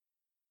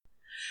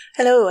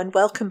Hello and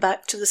welcome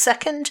back to the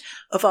second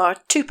of our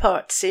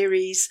two-part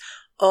series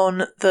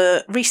on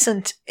the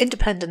recent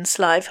Independence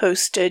Live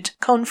hosted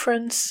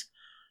conference,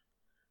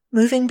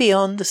 Moving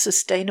Beyond the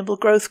Sustainable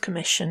Growth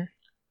Commission.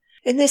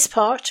 In this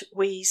part,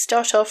 we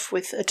start off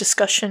with a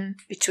discussion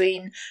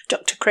between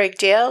Dr. Craig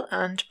Dalziel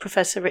and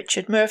Professor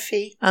Richard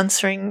Murphy,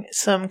 answering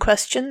some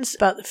questions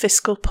about the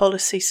fiscal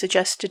policy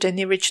suggested in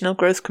the original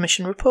Growth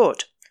Commission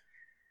report.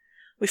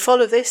 We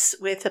follow this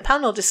with a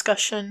panel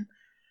discussion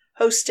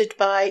hosted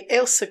by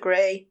Ailsa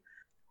Gray,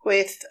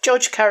 with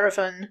George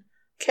Caravan,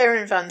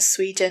 Karen Van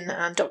Sweden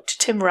and Dr.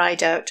 Tim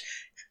Rideout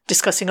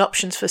discussing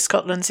options for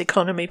Scotland's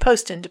economy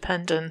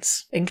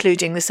post-independence,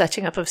 including the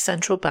setting up of a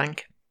central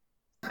bank.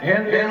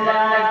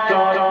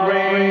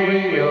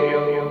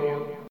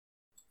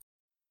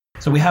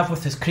 So we have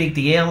with us Craig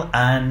Dalziel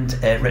and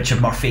Richard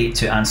Murphy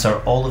to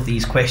answer all of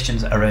these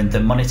questions around the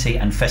monetary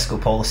and fiscal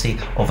policy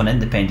of an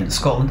independent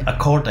Scotland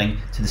according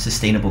to the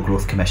Sustainable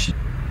Growth Commission.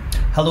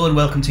 Hello and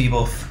welcome to you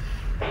both.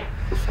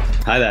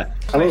 Hi there.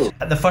 Hello.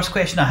 The first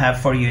question I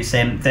have for you is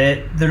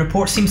the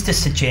report seems to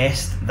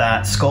suggest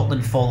that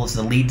Scotland follows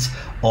the lead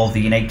of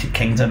the United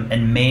Kingdom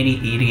in many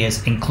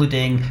areas,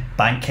 including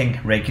banking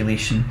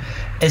regulation.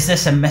 Is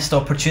this a missed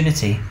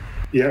opportunity?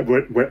 Yeah,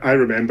 I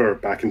remember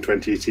back in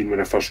 2018 when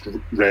I first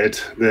read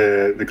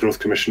the Growth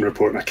Commission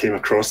report and I came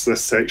across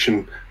this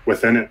section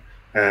within it.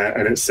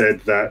 And it said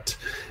that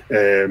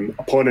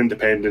upon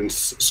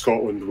independence,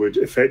 Scotland would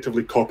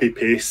effectively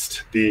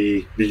copy-paste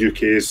the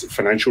UK's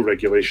financial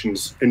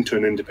regulations into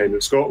an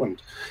independent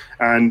Scotland.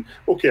 And,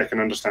 okay, I can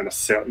understand a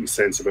certain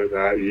sense about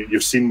that.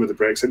 You've seen with the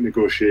Brexit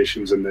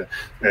negotiations and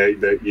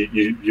that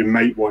you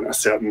might want a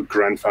certain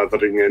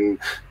grandfathering in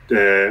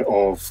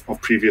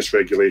of previous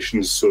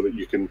regulations so that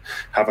you can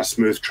have a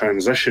smooth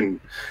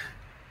transition.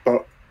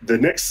 But the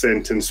next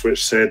sentence,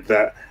 which said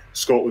that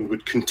Scotland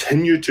would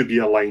continue to be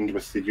aligned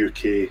with the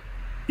UK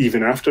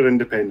even after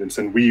independence,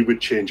 and we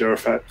would change our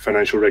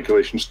financial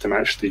regulations to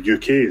match the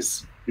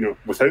UK's,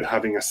 without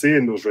having a say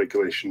in those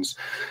regulations.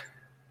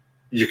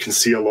 You can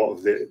see a lot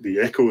of the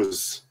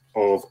echoes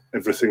of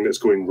everything that's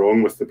going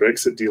wrong with the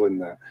Brexit deal in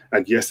that.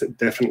 And yes, it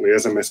definitely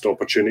is a missed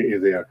opportunity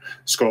there.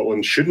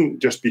 Scotland shouldn't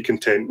just be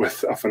content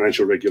with a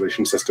financial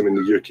regulation system in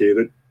the UK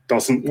that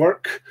doesn't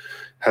work,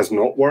 has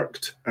not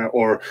worked,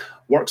 or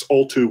works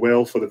all too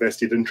well for the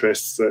vested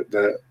interests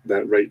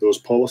that write those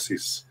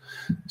policies.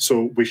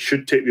 So we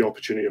should take the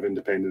opportunity of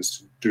independence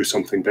to do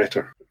something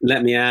better.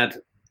 Let me add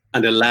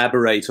and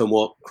elaborate on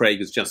what Craig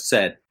has just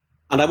said.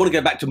 And I want to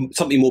go back to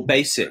something more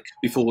basic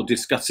before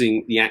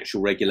discussing the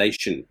actual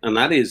regulation. And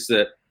that is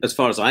that, as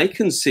far as I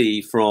can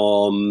see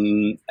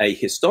from a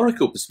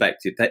historical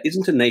perspective, there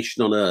isn't a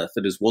nation on earth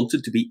that has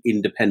wanted to be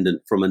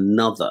independent from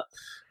another,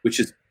 which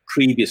has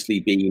previously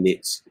been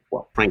its,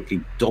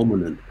 frankly,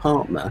 dominant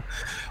partner,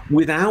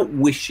 without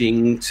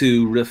wishing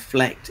to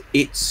reflect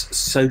its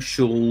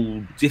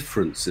social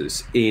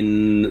differences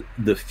in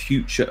the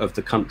future of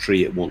the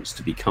country it wants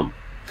to become.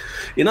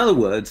 In other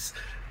words,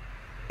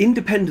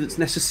 independence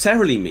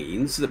necessarily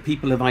means that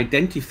people have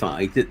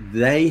identified that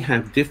they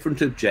have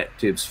different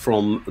objectives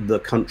from the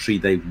country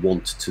they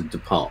want to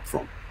depart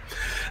from.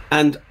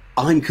 And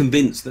I'm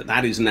convinced that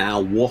that is now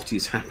what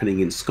is happening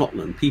in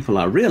Scotland. People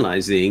are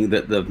realising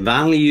that the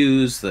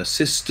values, the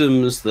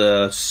systems,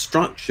 the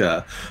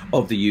structure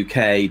of the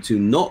UK do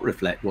not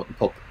reflect what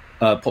the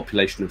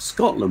population of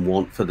Scotland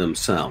want for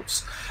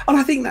themselves. And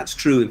I think that's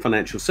true in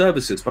financial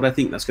services, but I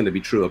think that's going to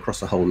be true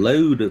across a whole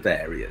load of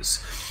areas.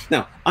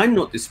 Now, I'm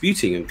not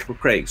disputing, and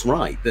Craig's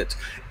right, that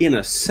in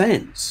a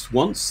sense,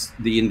 once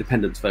the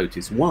independence vote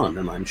is won,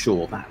 and I'm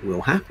sure that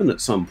will happen at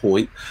some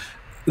point,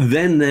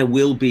 then there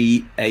will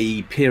be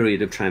a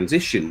period of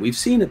transition. We've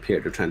seen a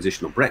period of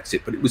transition on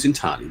Brexit, but it was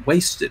entirely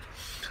wasted.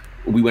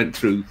 We went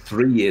through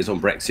 3 years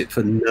on Brexit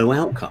for no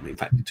outcome. In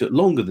fact, it took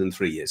longer than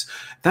 3 years.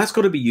 That's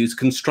got to be used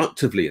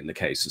constructively in the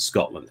case of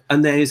Scotland.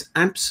 And there is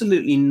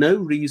absolutely no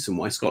reason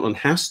why Scotland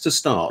has to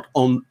start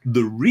on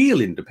the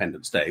real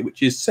Independence Day,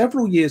 which is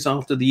several years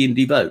after the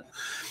Indy vote,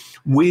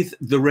 with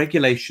the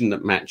regulation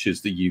that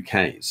matches the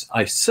UK's.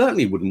 I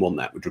certainly wouldn't want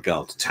that with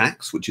regard to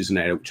tax, which is an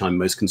area which I'm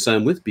most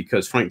concerned with,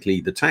 because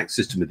frankly, the tax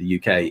system of the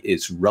UK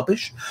is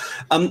rubbish.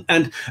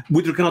 And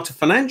with regard to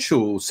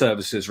financial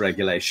services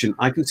regulation,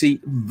 I can see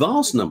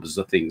vast numbers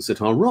of things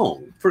that are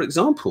wrong. For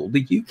example,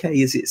 the UK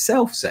is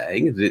itself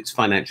saying that its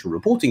Financial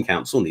Reporting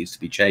Council needs to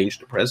be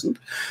changed at present.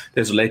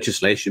 There's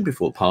legislation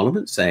before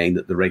Parliament saying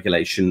that the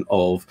regulation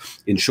of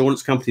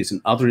insurance companies and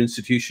other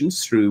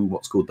institutions through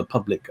what's called the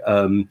Public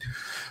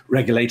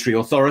Regulatory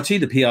Authority,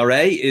 the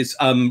PRA, is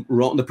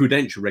wrong. The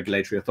Prudential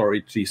Regulatory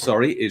Authority,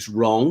 is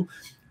wrong.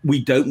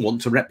 We don't want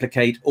to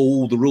replicate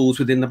all the rules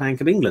within the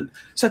Bank of England.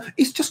 So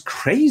it's just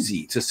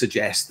crazy to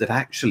suggest that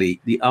actually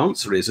the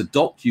answer is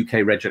adopt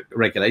UK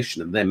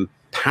regulation and then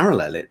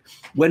parallel it,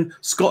 when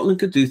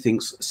Scotland could do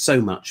things so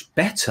much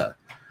better.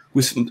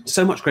 with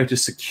so much greater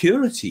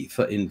security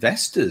for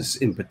investors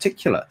in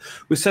particular,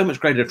 with so much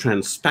greater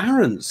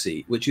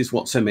transparency, which is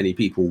what so many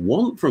people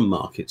want from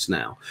markets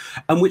now,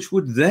 and which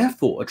would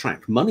therefore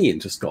attract money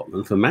into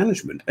Scotland for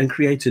management and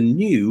create a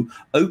new,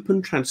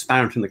 open,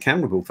 transparent and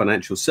accountable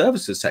financial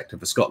services sector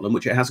for Scotland,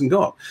 which it hasn't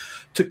got.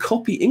 To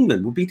copy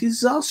England would be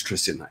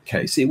disastrous in that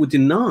case. It would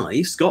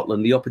deny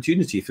Scotland the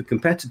opportunity for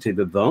competitive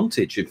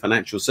advantage in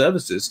financial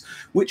services,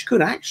 which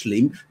could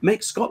actually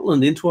make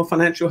Scotland into a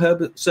financial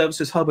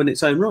services hub in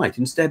its own right,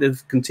 instead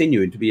of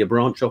continuing to be a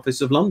branch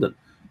office of London.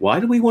 Why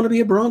do we want to be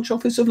a branch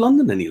office of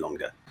London any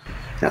longer?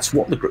 That's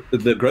what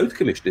the Growth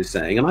Commission is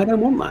saying, and I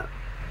don't want that.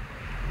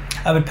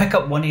 I would pick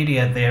up one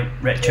area there,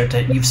 Richard.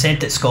 You've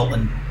said that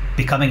Scotland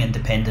becoming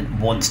independent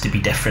wants to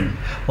be different.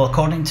 Well,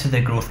 according to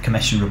the Growth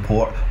Commission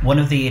report, one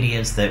of the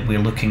areas that we're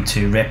looking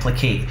to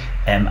replicate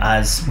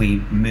as we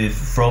move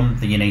from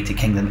the United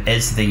Kingdom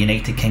is the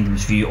United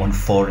Kingdom's view on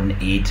foreign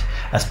aid.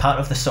 As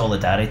part of the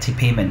solidarity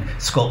payment,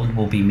 Scotland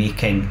will be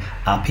making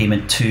a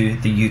payment to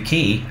the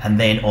UK and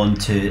then on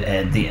to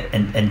the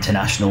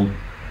international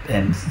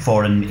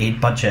foreign aid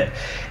budget.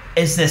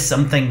 Is this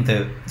something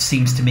that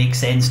seems to make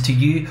sense to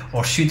you,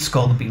 or should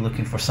Scotland be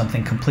looking for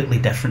something completely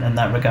different in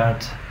that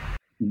regard?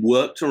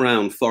 Worked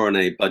around foreign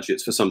aid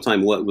budgets for some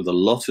time, worked with a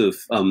lot of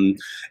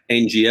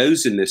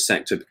NGOs in this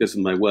sector because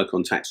of my work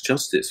on tax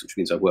justice, which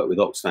means I've worked with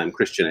Oxfam,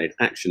 Christian Aid,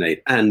 Action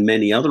Aid, and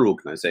many other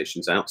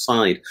organisations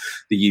outside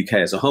the UK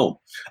as a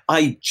whole.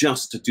 I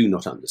just do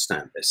not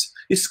understand this.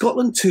 Is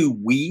Scotland too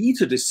wee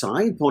to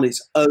decide on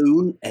its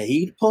own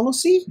aid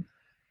policy?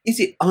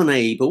 Is it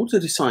unable to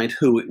decide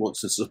who it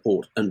wants to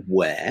support and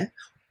where?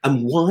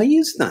 And why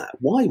is that?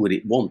 Why would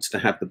it want to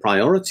have the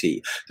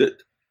priority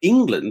that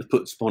England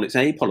puts upon its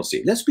aid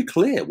policy? Let's be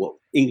clear what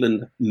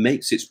England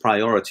makes its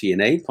priority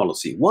in aid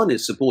policy. One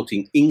is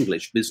supporting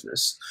English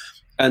business.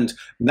 And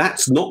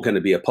that's not going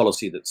to be a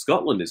policy that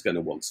Scotland is going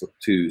to want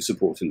to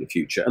support in the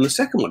future. And the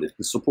second one is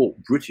to support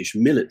British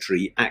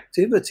military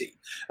activity.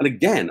 And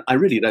again, I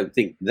really don't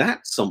think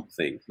that's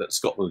something that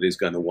Scotland is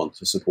going to want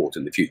to support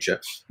in the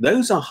future.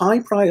 Those are high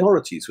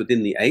priorities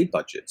within the aid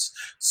budgets.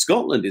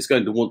 Scotland is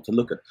going to want to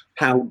look at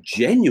how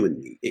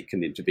genuinely it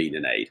can intervene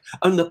in aid.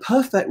 And the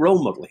perfect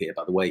role model here,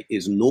 by the way,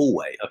 is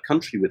Norway, a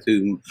country with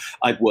whom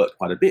I've worked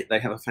quite a bit. They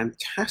have a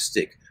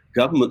fantastic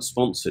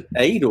government-sponsored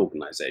aid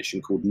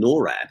organisation called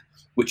NORAD,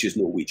 which is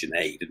Norwegian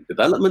Aid and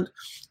Development.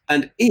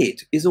 And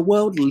it is a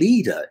world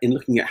leader in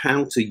looking at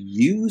how to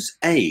use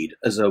aid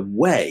as a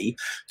way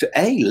to,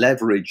 A,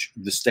 leverage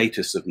the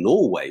status of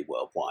Norway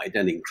worldwide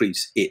and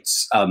increase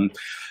its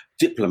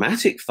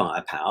diplomatic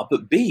firepower,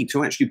 but B,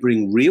 to actually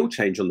bring real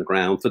change on the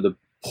ground for the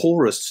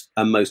poorest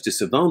and most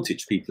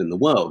disadvantaged people in the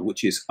world,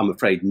 which is, I'm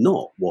afraid,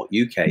 not what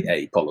UK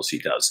aid policy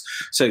does.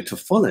 So to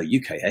follow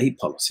UK aid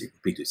policy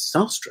would be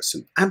disastrous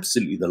and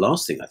absolutely the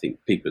last thing I think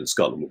people in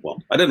Scotland would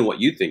want. I don't know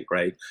what you think,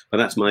 Craig, but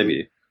that's my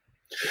view.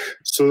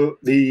 So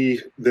the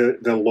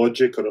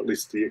logic, or at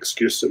least the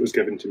excuse that was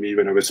given to me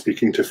when I was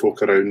speaking to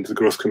folk around the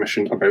Growth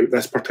Commission about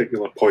this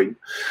particular point,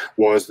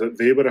 was that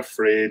they were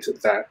afraid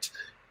that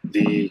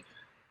the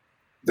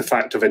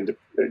fact of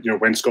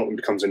when Scotland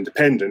becomes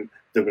independent,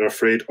 they were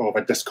afraid of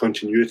a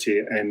discontinuity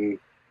in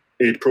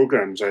aid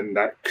programmes, and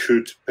that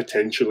could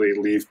potentially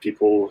leave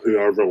people who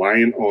are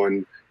reliant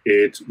on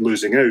aid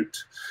losing out.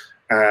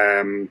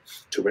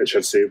 To which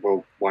I'd say,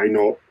 well, why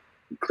not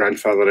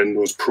grandfather in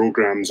those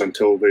programmes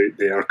until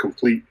they are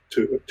complete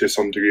to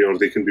some degree, or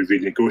they can be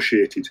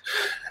renegotiated.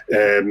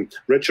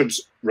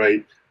 Richard's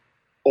right.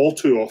 All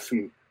too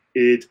often,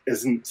 aid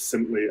isn't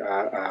simply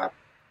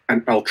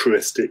an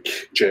altruistic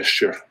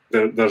gesture.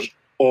 There's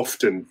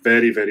often,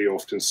 very, very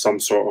often, some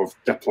sort of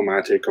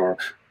diplomatic or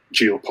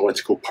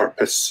geopolitical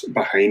purpose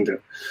behind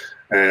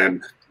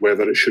it.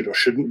 Whether it should or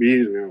shouldn't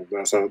be,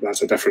 that's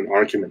a different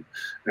argument.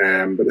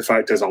 But the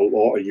fact is, a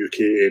lot of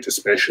UK aid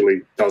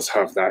especially does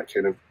have that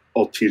kind of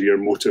ulterior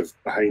motive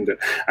behind it.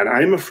 And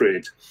I'm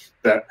afraid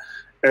that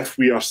if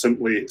we are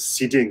simply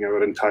ceding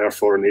our entire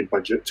foreign aid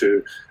budget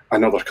to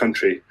another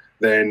country,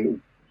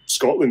 then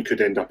Scotland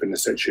could end up in a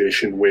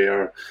situation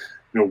where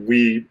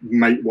we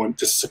might want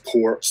to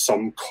support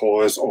some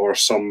cause or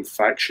some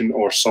faction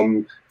or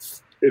some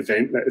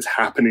event that is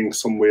happening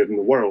somewhere in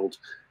the world,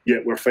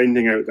 yet we're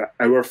finding out that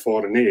our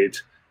foreign aid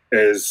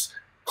is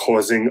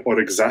causing or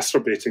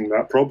exacerbating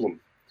that problem.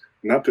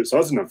 And that puts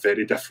us in a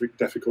very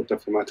difficult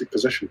diplomatic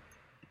position.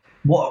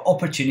 What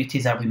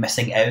opportunities are we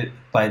missing out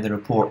by the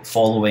report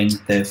following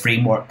the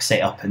framework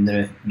set up in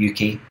the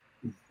UK?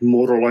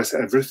 More or less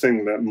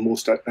everything that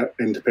most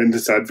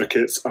independence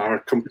advocates are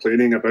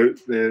complaining about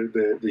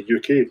the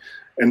UK.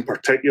 In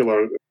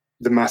particular,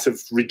 the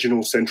massive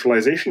regional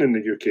centralisation in the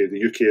UK.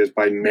 The UK is,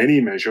 by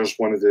many measures,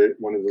 one of the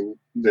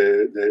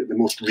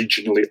most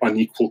regionally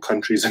unequal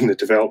countries in the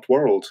developed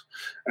world,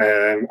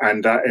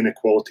 and that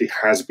inequality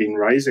has been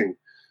rising,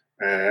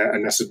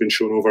 and this has been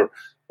shown over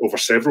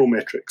several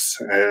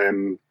metrics,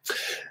 and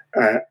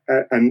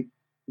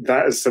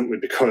that is simply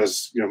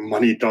because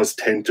money does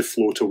tend to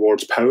flow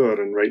towards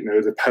power, and right now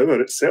the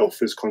power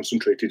itself is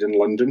concentrated in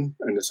London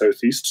and the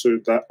southeast, so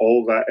that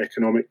all that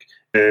economic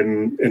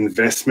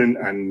investment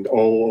and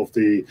all of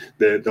the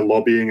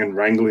lobbying and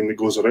wrangling that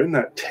goes around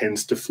that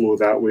tends to flow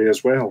that way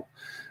as well.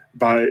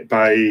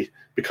 By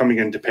becoming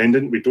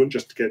independent, we don't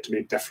just get to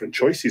make different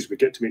choices, we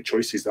get to make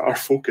choices that are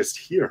focused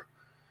here.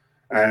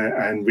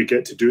 And we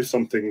get to do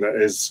something that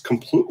is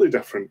completely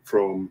different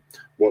from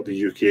what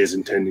the UK is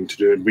intending to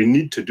do. And we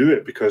need to do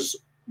it because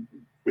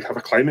we have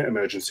a climate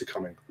emergency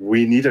coming.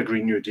 We need a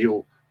Green New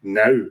Deal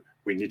now.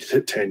 We needed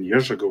it 10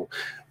 years ago.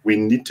 We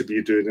need to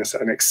be doing this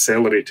at an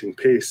accelerating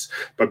pace.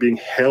 By being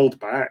held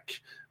back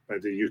by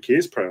the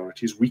UK's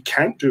priorities, we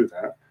can't do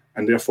that.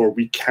 And therefore,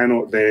 we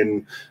cannot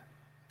then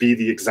be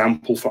the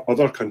example for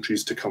other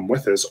countries to come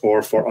with us,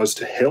 or for us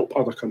to help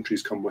other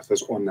countries come with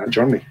us on that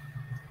journey.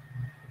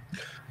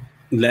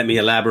 Let me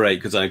elaborate,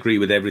 because I agree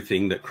with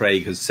everything that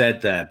Craig has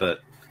said there,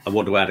 but I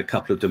want to add a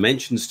couple of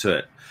dimensions to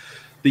it.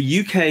 The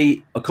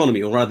UK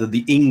economy, or rather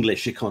the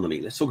English economy,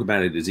 let's talk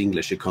about it as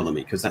English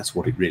economy, because that's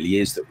what it really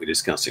is that we're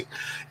discussing,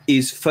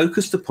 is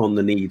focused upon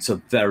the needs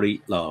of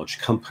very large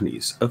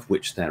companies, of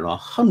which there are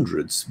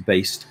hundreds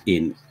based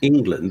in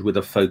England with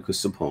a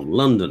focus upon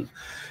London.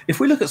 If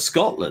we look at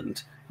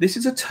Scotland, this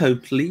is a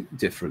totally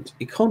different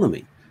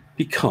economy,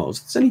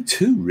 because there's only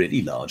two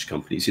really large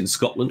companies in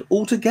Scotland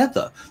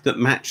altogether that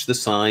match the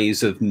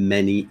size of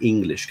many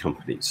English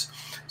companies.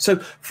 So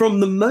from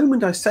the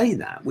moment I say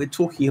that, we're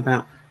talking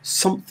about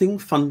something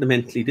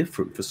fundamentally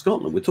different for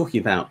Scotland. We're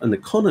talking about an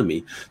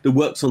economy that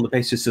works on the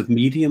basis of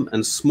medium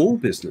and small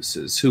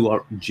businesses who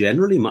are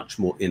generally much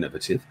more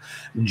innovative,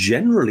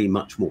 generally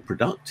much more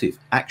productive.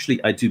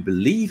 Actually, I do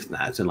believe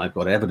that, and I've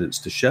got evidence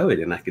to show it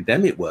in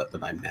academic work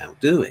that I'm now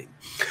doing,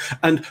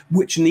 and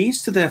which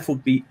needs to therefore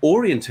be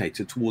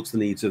orientated towards the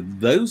needs of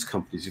those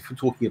companies if we're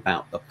talking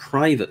about the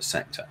private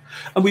sector.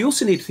 And we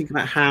also need to think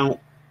about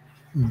how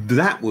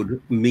that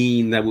would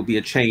mean there would be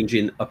a change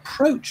in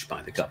approach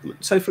by the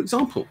government. So, for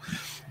example,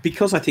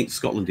 because I think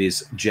Scotland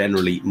is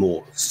generally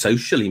more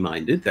socially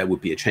minded, there would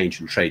be a change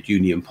in trade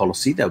union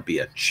policy. There would be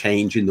a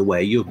change in the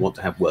way you would want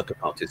to have worker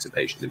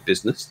participation in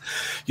business.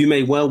 You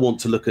may well want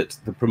to look at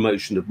the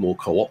promotion of more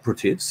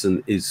cooperatives,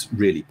 and is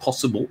really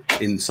possible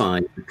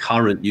inside the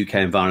current UK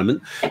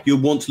environment.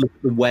 You'll want to look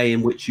at the way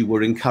in which you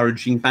were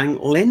encouraging bank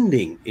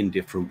lending in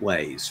different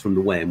ways from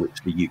the way in which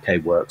the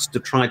UK works,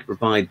 to try to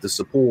provide the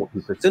support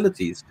and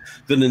facilities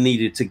that are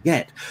needed to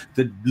get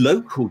the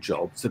local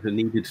jobs that are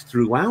needed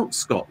throughout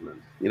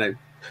Scotland. You know,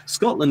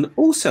 Scotland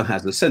also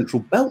has a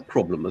central belt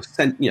problem of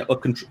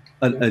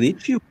an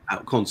issue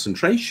about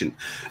concentration.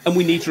 And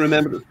we need to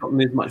remember that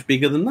Scotland is much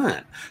bigger than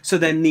that. So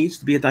there needs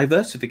to be a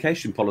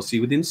diversification policy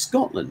within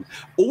Scotland.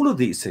 All of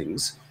these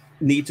things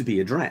need to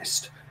be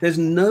addressed. There's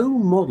no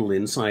model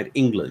inside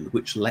England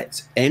which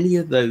lets any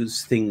of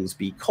those things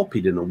be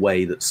copied in a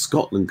way that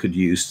Scotland could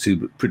use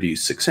to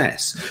produce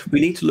success. We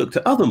need to look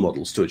to other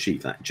models to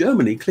achieve that.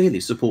 Germany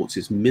clearly supports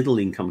its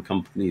middle-income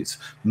companies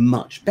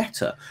much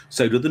better.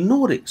 So do the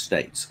Nordic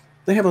states.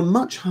 They have a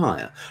much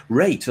higher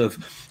rate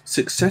of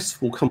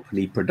successful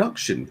company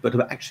production,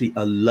 but actually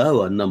a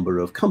lower number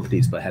of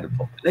companies per head of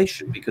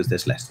population because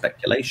there's less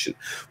speculation.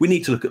 We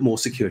need to look at more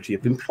security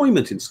of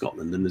employment in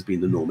Scotland than has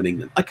been the norm in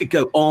England. I could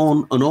go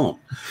on and on,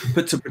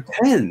 but to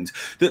pretend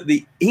that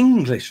the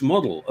English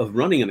model of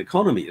running an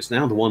economy is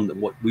now the one that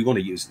what we want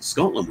to use in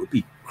Scotland would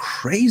be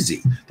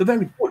crazy. The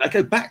very point, I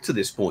go back to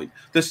this point,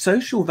 the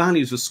social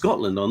values of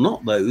Scotland are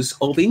not those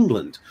of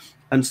England.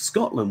 And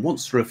Scotland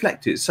wants to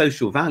reflect its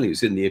social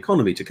values in the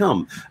economy to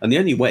come. And the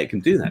only way it can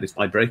do that is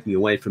by breaking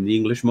away from the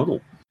English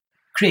model.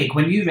 Craig,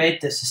 when you read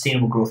the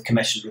Sustainable Growth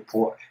Commission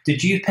report,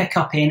 did you pick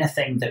up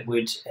anything that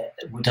would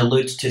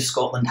allude to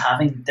Scotland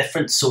having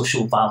different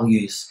social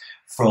values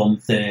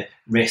from the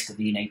rest of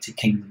the United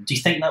Kingdom? Do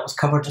you think that was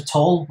covered at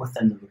all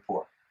within the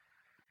report?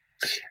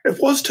 It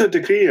was to a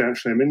degree,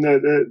 actually. I mean,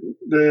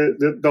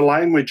 the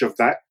language of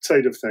that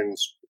side of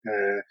things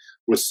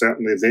was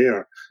certainly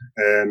there.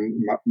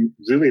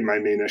 Really, my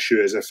main issue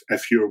is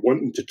if you're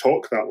wanting to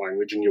talk that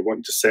language and you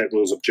want to set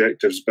those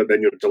objectives, but then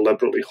you're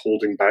deliberately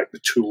holding back the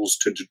tools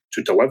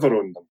to deliver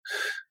on them,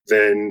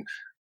 then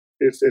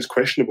it's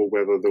questionable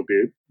whether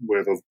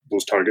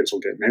those targets will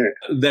get met.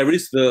 There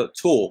is the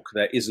talk,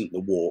 there isn't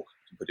the walk,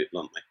 to put it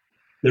bluntly.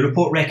 The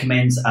report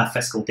recommends a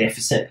fiscal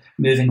deficit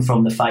moving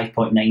from the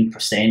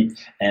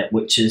 5.9%,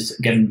 which is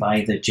given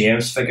by the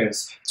GERS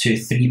figures, to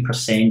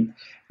 3%.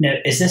 Now,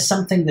 is this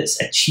something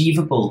that's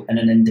achievable in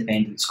an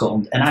independent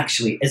Scotland? And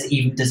actually, is it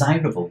even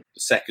desirable?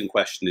 The second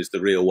question is the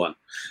real one.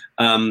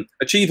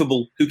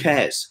 Achievable, who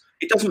cares?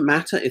 It doesn't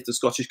matter if the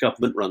Scottish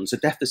Government runs a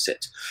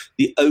deficit.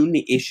 The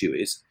only issue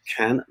is,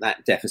 can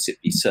that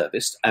deficit be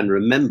serviced? And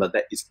remember,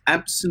 there is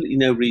absolutely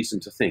no reason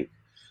to think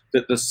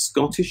that the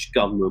Scottish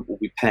Government will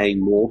be paying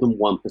more than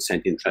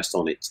 1% interest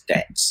on its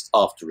debts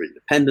after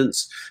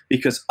independence,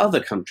 because other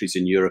countries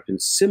in Europe in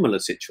similar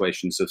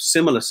situations of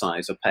similar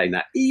size are paying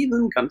that.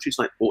 Even countries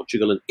like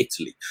Portugal and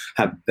Italy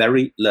have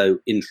very low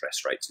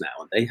interest rates now,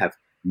 and they have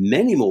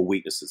many more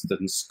weaknesses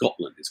than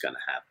Scotland is going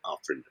to have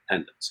after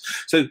independence.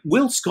 So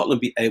will Scotland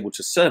be able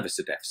to service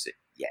a deficit?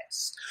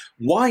 Yes.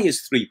 Why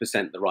is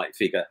 3% the right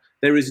figure?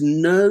 There is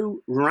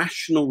no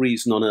rational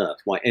reason on earth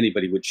why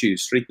anybody would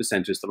choose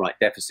 3% as the right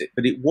deficit,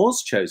 but it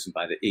was chosen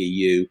by the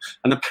EU,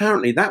 and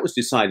apparently that was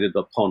decided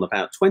upon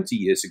about 20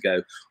 years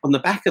ago on the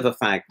back of a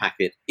fag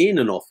packet in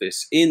an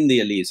office in the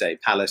Elysee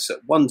Palace at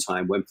one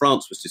time when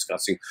France was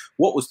discussing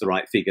what was the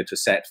right figure to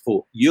set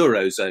for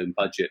Eurozone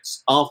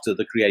budgets after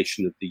the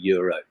creation of the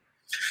euro.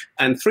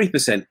 And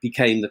 3%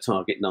 became the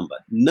target number.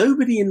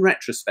 Nobody in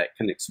retrospect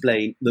can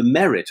explain the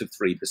merit of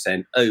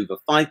 3% over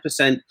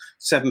 5%,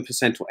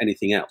 7%, or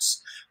anything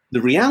else.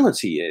 The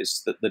reality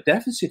is that the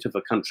deficit of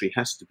a country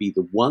has to be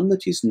the one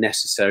that is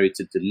necessary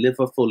to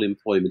deliver full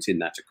employment in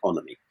that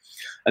economy.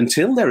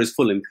 Until there is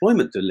full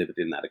employment delivered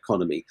in that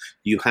economy,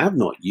 you have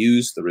not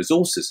used the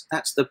resources.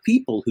 That's the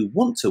people who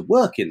want to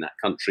work in that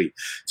country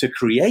to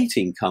create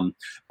income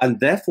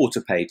and therefore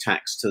to pay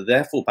tax, to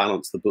therefore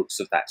balance the books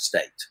of that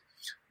state.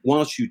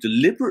 Whilst you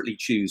deliberately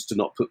choose to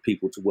not put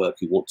people to work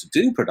who want to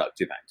do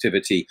productive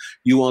activity,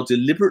 you are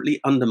deliberately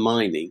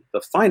undermining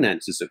the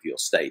finances of your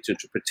state, and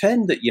to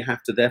pretend that you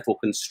have to therefore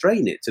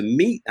constrain it to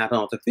meet that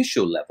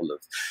artificial level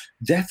of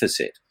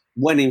deficit,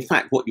 when in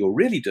fact what you're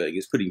really doing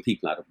is putting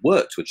people out of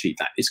work to achieve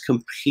that, is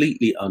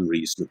completely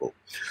unreasonable.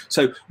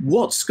 So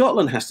what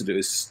Scotland has to do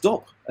is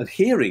stop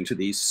adhering to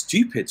these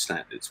stupid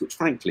standards, which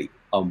frankly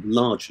are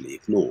largely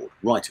ignored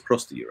right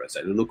across the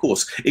Eurozone, and of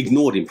course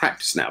ignored in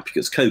practice now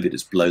because COVID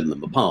has blown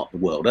them apart the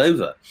world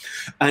over,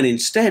 and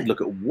instead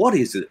look at what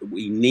is it that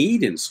we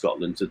need in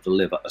Scotland to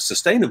deliver a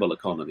sustainable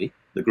economy,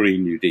 the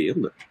Green New Deal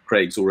that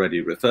Craig's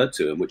already referred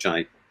to and which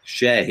I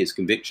share his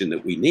conviction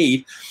that we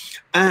need,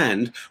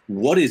 and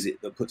what is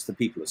it that puts the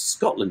people of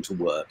Scotland to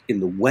work in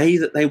the way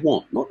that they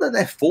want, not that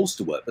they're forced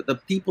to work, but the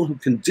people who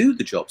can do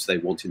the jobs they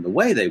want in the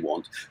way they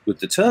want, with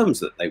the terms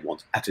that they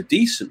want, at a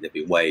decent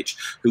living wage,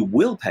 who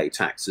will pay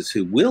taxes,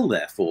 who will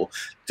therefore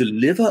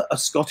deliver a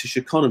Scottish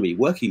economy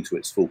working to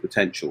its full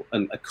potential.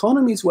 And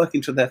economies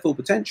working to their full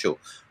potential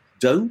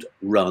don't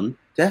run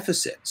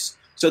deficits.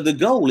 So the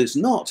goal is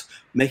not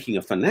making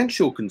a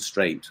financial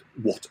constraint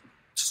what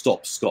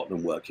stops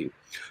Scotland working,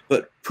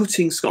 but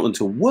putting Scotland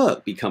to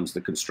work becomes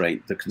the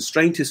constraint. The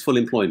constraint is full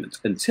employment.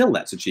 Until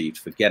that's achieved,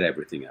 forget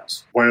everything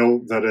else. While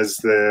there is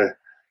a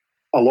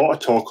lot of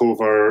talk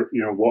over,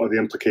 what are the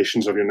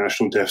implications of your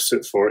national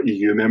deficit for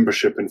EU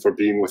membership and for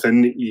being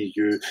within the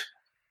EU,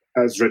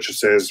 as Richard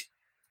says,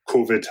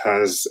 COVID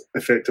has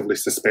effectively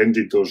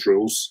suspended those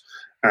rules.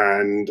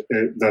 And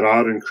there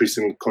are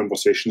increasing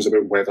conversations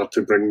about whether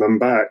to bring them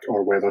back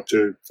or whether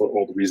to, for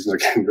all the reasons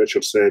again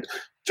Richard said,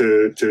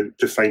 to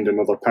find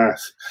another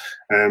path.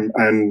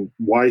 And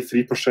why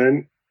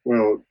 3%?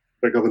 Well,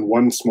 bigger than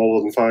 1,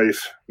 smaller than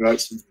 5.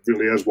 That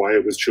really is why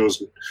it was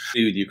chosen. I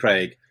agree with you,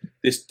 Craig.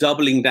 This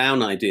doubling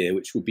down idea,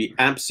 which would be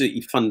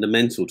absolutely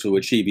fundamental to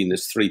achieving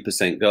this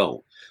 3%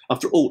 goal.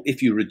 After all,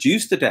 if you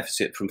reduce the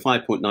deficit from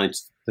 5.9%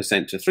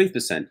 to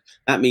 3%,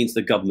 that means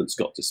the government's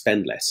got to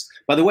spend less.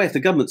 By the way, if the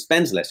government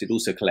spends less, it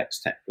also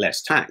collects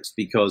less tax,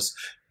 because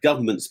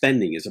government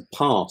spending is a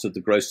part of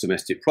the gross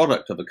domestic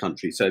product of a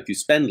country. So if you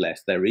spend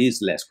less, there is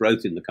less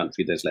growth in the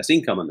country, there's less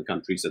income in the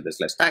country, so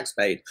there's less tax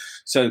paid.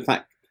 So in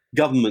fact,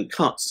 government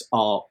cuts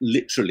are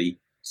literally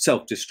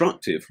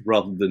self-destructive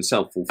rather than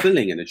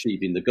self-fulfilling in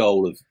achieving the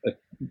goal of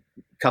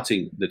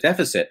cutting the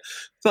deficit.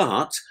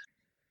 But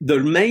the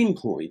main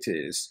point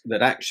is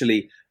that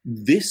actually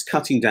this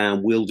cutting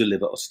down will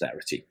deliver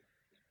austerity.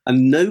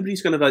 And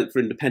nobody's going to vote for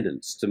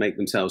independence to make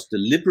themselves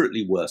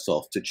deliberately worse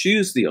off, to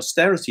choose the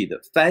austerity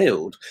that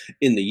failed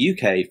in the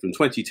UK from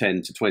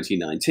 2010 to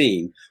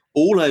 2019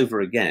 all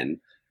over again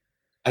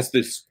as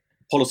this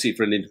policy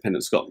for an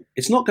independent Scotland.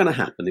 It's not going to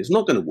happen. It's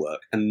not going to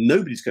work. And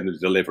nobody's going to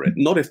deliver it,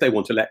 not if they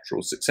want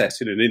electoral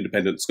success in an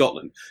independent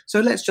Scotland.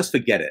 So let's just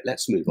forget it.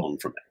 Let's move on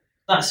from it.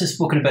 That's just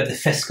spoken about the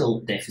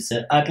fiscal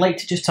deficit. I'd like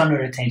to just turn our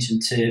attention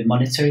to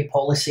monetary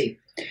policy.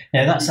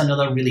 Now, that's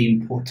another really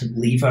important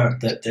lever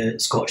that the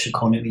Scottish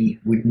economy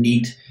would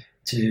need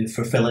to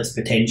fulfil its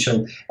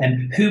potential.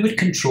 Who would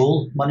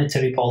control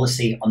monetary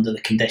policy under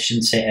the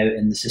conditions set out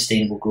in the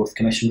Sustainable Growth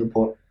Commission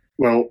report?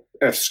 Well,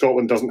 if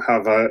Scotland doesn't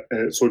have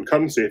its own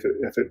currency, if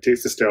it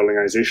takes the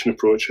sterlingisation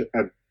approach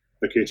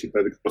advocated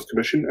by the Growth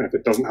Commission, and if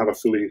it doesn't have a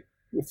fully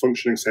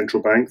functioning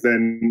central bank,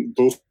 then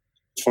those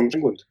function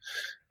England.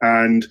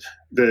 And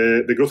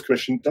the Growth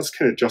Commission does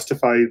kind of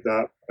justify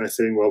that by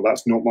saying, well,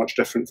 that's not much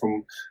different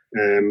from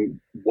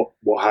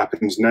what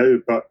happens now.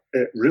 But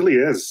it really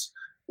is.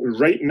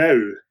 Right now,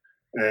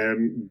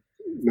 no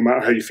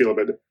matter how you feel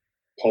about the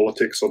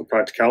politics or the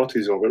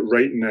practicalities of it,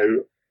 right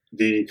now,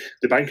 the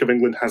Bank of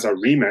England has a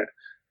remit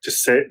to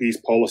set these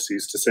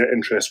policies, to set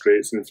interest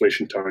rates and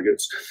inflation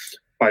targets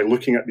by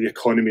looking at the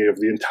economy of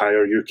the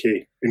entire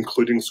UK,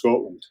 including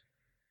Scotland.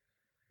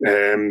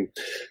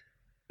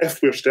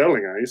 If we're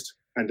sterlingised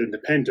and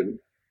independent,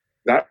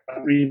 that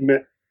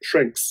remit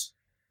shrinks.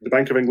 The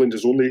Bank of England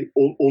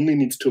only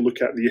needs to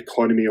look at the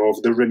economy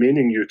of the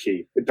remaining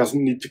UK. It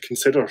doesn't need to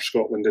consider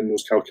Scotland in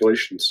those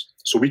calculations.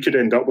 So we could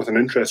end up with an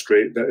interest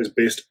rate that is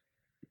based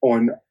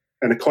on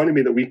an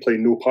economy that we play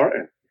no part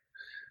in.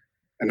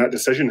 and that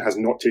decision has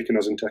not taken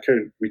us into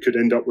account. We could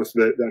end up with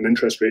an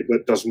interest rate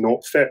that does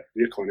not fit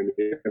the economy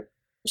of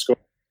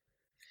Scotland.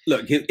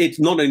 Look, it's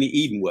not only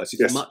even worse,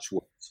 it's much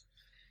worse.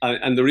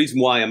 And the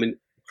reason why,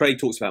 Craig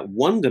talks about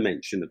one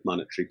dimension of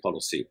monetary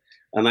policy,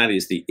 and that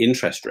is the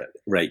interest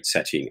rate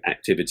setting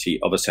activity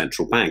of a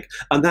central bank.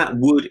 And that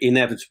would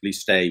inevitably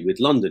stay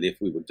with London if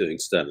we were doing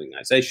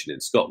sterlingisation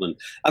in Scotland.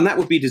 And that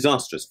would be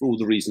disastrous for all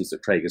the reasons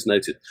that Craig has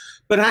noted.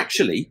 But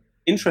actually,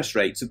 interest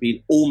rates have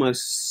been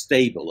almost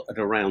stable at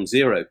around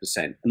 0%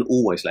 and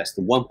always less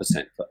than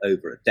 1% for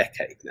over a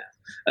decade now.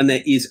 And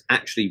there is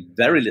actually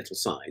very little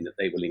sign that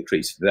they will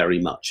increase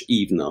very much,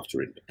 even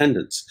after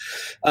independence.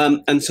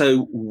 And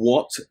so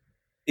what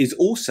is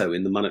also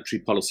in the monetary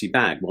policy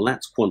bag? Well,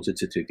 that's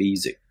quantitative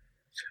easing.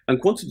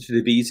 And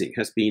quantitative easing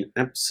has been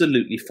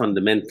absolutely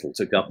fundamental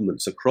to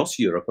governments across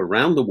Europe,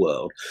 around the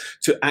world,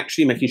 to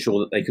actually making sure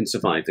that they can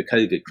survive the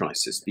COVID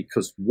crisis.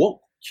 Because what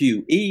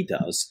QE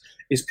does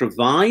is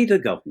provide a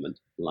government,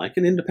 like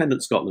an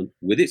independent Scotland,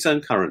 with its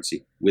own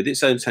currency, with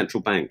its own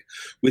central bank,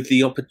 with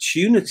the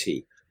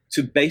opportunity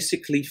to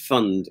basically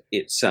fund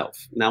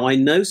itself. Now, I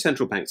know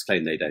central banks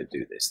claim they don't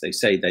do this. They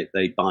say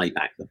they buy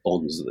back the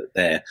bonds that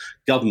their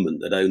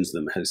government that owns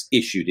them has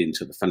issued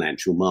into the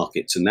financial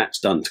markets, and that's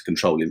done to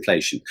control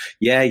inflation.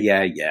 Yeah.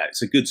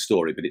 It's a good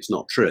story, but it's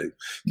not true.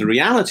 The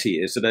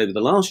reality is that over the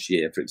last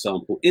year, for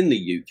example, in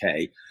the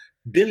UK,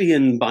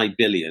 billion by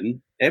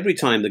billion, every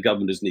time the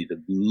government has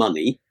needed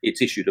money,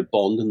 it's issued a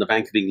bond and the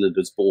Bank of England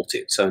has bought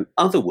it. So in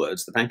other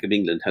words, the Bank of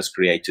England has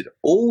created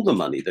all the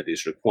money that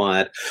is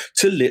required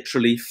to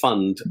literally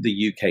fund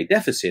the UK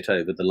deficit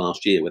over the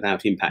last year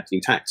without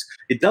impacting tax.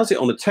 It does it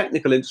on a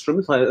technical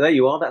instrument. So there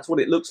you are. That's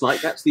what it looks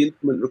like. That's the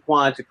instrument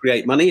required to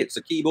create money. It's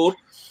a keyboard.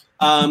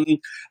 And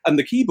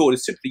the keyboard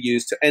is simply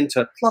used to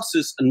enter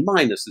pluses and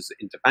minuses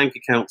into bank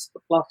accounts. The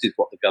plus is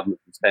what the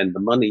government can spend.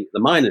 The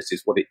minus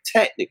is what it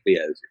technically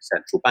owes its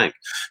central bank.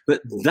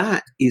 But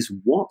that is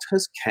what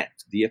has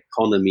kept the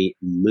economy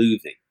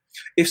moving.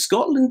 If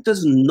Scotland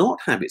does not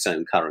have its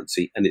own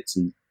currency and it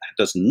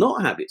does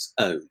not have its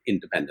own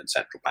independent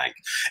central bank,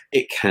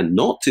 it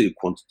cannot do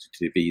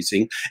quantitative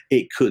easing.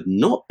 It could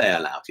not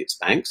bail out its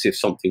banks if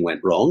something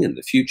went wrong in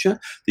the future.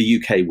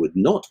 The UK would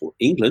not, or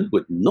England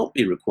would not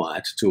be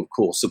required to, of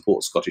course,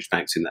 support Scottish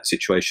banks in that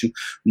situation,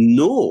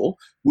 nor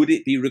would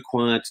it be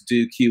required to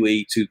do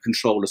QE to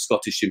control a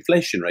Scottish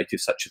inflation rate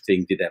if such a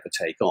thing did ever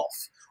take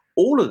off.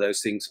 All of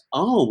those things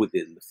are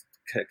within the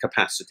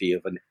capacity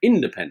of an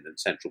independent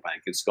central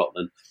bank in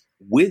Scotland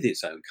with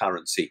its own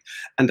currency,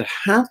 and to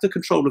have the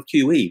control of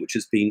QE, which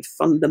has been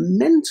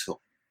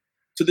fundamental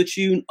to the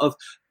tune of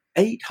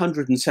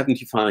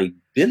 £875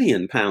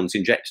 billion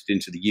injected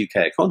into the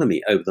UK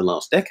economy over the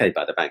last decade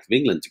by the Bank of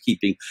England to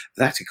keeping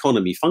that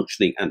economy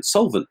functioning and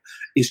solvent,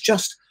 is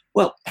just,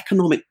 well,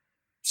 economic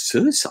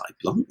suicide,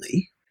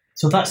 bluntly.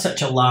 So that's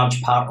such a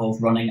large part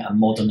of running a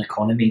modern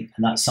economy,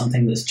 and that's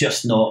something that's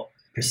just not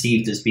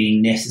perceived as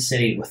being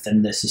necessary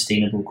within the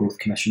Sustainable Growth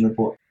Commission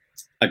report.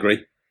 I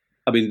agree.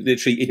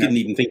 Literally, it didn't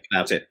even think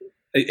about it.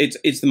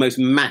 It's the most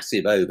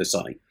massive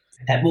oversight.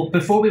 Well,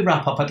 before we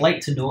wrap up, I'd like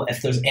to know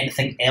if there's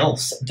anything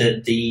else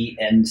that the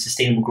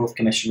Sustainable Growth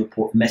Commission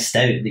report missed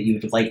out that you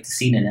would have liked to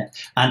see in it.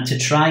 And to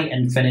try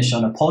and finish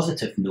on a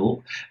positive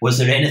note, was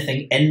there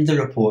anything in the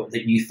report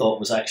that you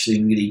thought was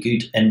actually really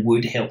good and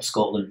would help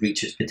Scotland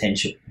reach its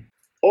potential?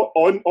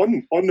 On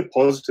the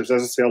positives,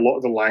 as I say, a lot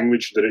of the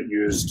language that it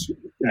used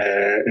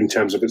in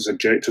terms of its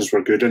objectives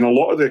were good, and a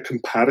lot of the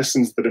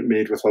comparisons that it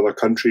made with other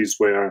countries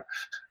were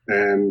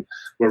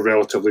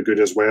relatively good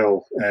as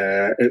well.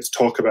 It's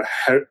talk about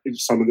how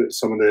some of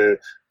the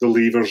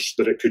levers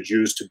that it could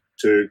use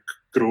to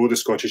grow the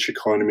Scottish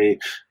economy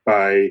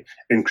by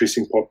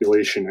increasing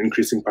population,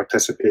 increasing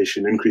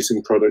participation,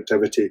 increasing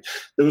productivity.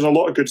 There was a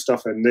lot of good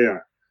stuff in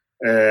there.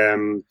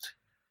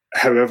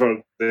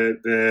 However,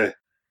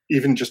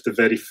 even just the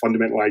very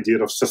fundamental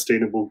idea of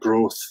sustainable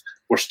growth,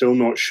 we're still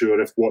not sure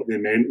if what they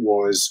meant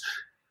was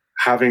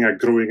having a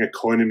growing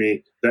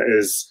economy that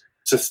is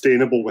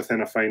sustainable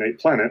within a finite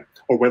planet,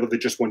 or whether they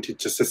just wanted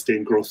to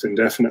sustain growth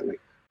indefinitely.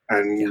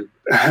 And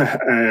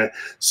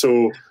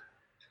so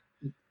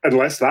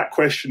unless that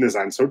question is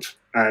answered,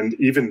 and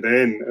even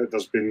then,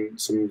 there's been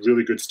some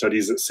really good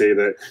studies that say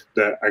that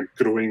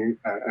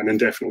an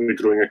indefinitely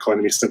growing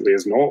economy simply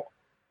is not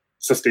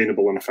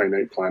sustainable on a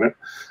finite planet.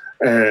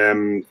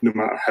 No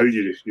matter how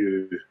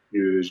you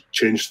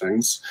change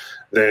things,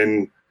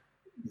 then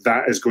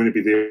that is going to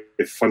be the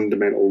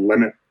fundamental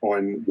limit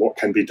on what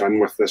can be done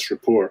with this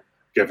report,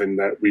 given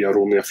that we are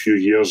only a few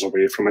years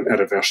away from an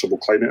irreversible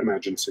climate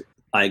emergency.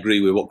 I agree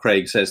with what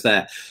Craig says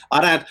there.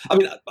 I'd add,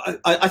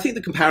 I think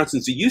the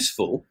comparisons are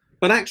useful,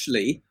 but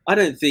actually, I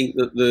don't think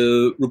that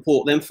the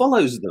report then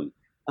follows them.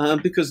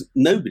 Because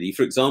nobody,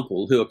 for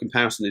example, who a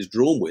comparison is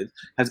drawn with,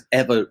 has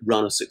ever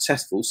run a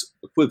successful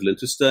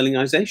equivalent of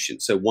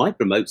sterlingisation. So why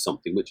promote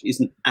something which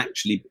isn't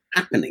actually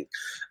happening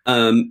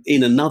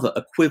in another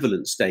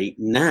equivalent state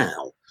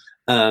now?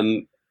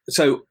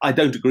 So I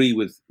don't agree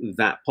with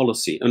that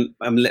policy.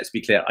 And let's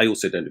be clear, I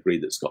also don't agree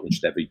that Scotland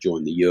should ever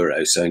join the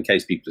euro. So in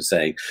case people are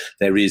saying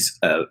there is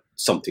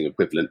something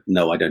equivalent,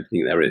 no, I don't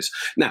think there is.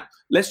 Now,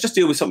 let's just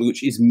deal with something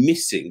which is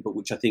missing, but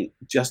which I think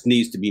just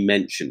needs to be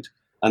mentioned.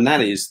 And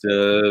that is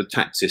the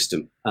tax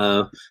system.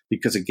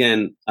 Because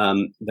again,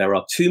 there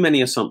are too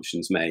many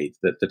assumptions made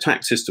that the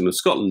tax system of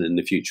Scotland in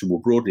the future will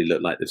broadly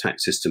look like the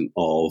tax system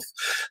of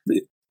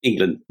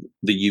England,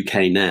 the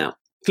UK now.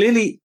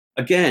 Clearly,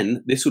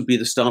 again, this would be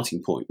the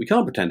starting point. We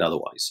can't pretend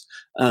otherwise.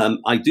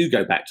 I do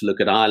go back to look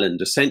at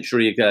Ireland a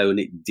century ago, and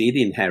it did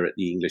inherit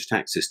the English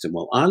tax system.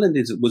 Well, Ireland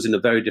was in a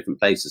very different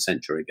place a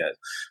century ago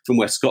from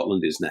where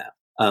Scotland is now.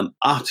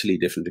 Utterly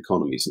different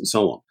economies and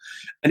so on.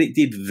 And it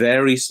did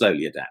very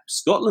slowly adapt.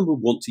 Scotland would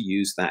want to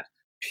use that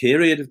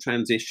period of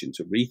transition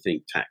to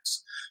rethink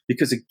tax,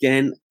 because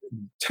again,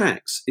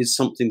 tax is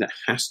something that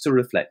has to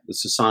reflect the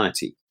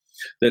society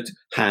that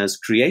has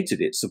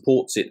created it,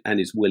 supports it, and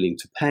is willing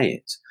to pay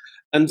it.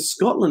 And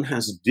Scotland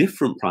has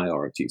different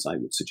priorities, I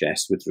would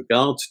suggest, with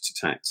regard to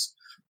tax,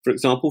 for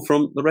example,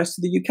 from the rest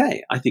of the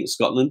UK. I think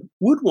Scotland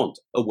would want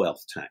a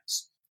wealth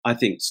tax. I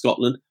think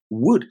Scotland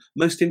would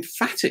most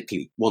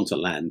emphatically want a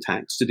land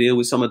tax to deal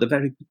with some of the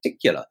very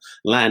particular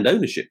land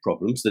ownership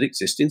problems that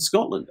exist in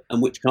Scotland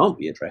and which can't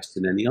be addressed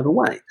in any other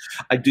way.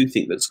 I do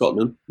think that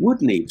Scotland would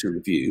need to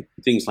review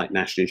things like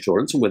national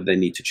insurance and whether they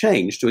need to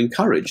change to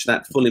encourage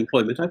that full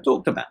employment I've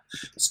talked about.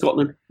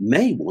 Scotland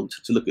may want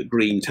to look at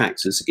green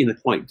taxes in a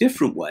quite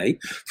different way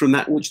from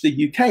that which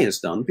the UK has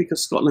done,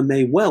 because Scotland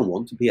may well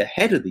want to be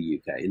ahead of the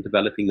UK in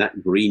developing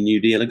that Green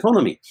New Deal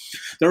economy.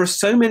 There are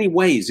so many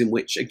ways in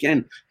which,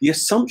 again, the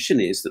assumption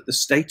is that the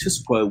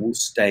status quo will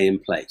stay in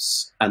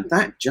place. And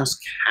that just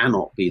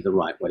cannot be the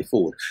right way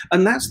forward.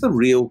 And that's the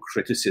real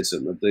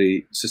criticism of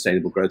the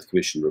Sustainable Growth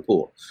Commission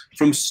report.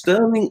 From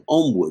Sterling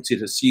onwards,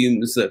 it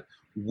assumes that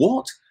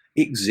what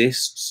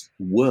exists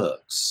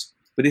works.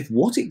 But if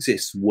what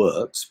exists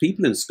works,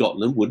 people in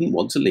Scotland wouldn't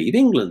want to leave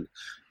England.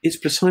 It's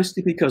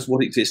precisely because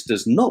what exists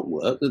does not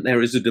work that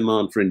there is a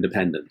demand for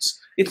independence.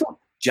 It's not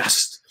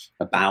just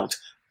about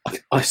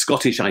a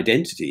Scottish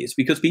identity. Is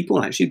because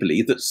people actually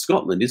believe that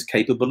Scotland is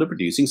capable of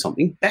producing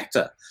something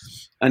better.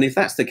 And if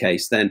that's the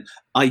case, then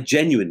I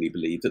genuinely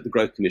believe that the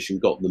Growth Commission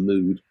got the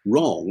mood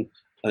wrong,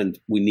 and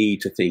we need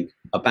to think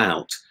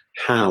about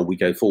how we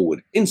go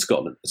forward in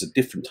Scotland as a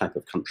different type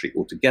of country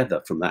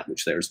altogether from that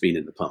which there has been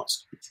in the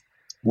past.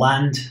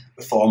 Land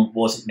reform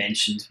wasn't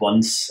mentioned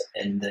once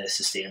in the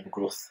Sustainable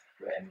Growth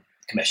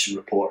Commission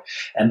report.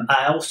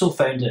 I also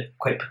found it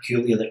quite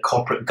peculiar that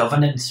corporate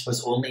governance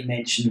was only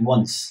mentioned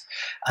once.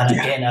 And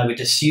again, I would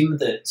assume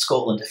that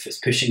Scotland, if it's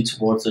pushing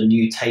towards a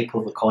new type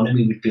of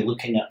economy, would be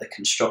looking at the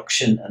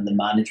construction and the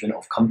management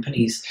of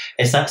companies.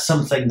 Is that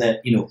something that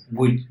you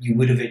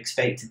would have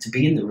expected to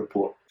be in the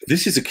report?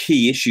 This is a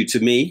key issue to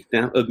me.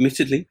 Now,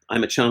 admittedly,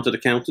 I'm a chartered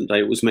accountant.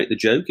 I always make the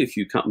joke, if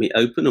you cut me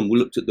open and we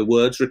looked at the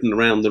words written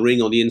around the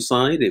ring on the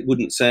inside, it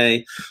wouldn't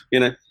say,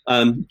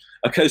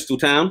 a coastal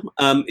town.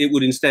 It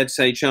would instead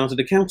say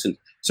chartered accountant.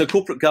 So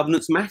corporate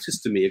governance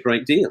matters to me a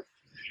great deal.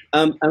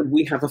 And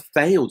we have a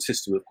failed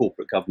system of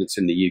corporate governance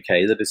in the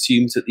UK that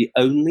assumes that the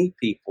only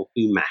people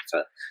who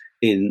matter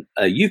in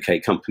a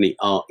UK company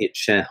are its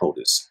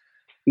shareholders.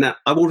 Now,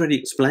 I've already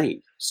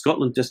explained,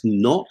 Scotland does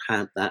not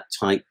have that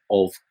type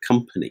of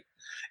company.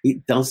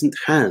 It doesn't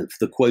have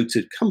the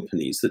quoted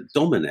companies that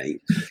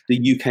dominate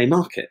the UK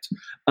market.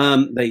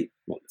 There's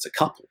a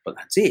couple, but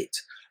that's it.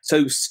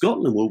 So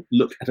Scotland will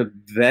look at a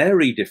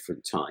very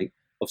different type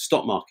of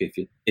stock market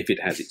if it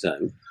has its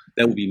own.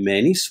 There will be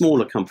many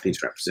smaller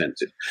companies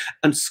represented.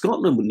 And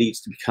Scotland needs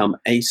to become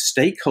a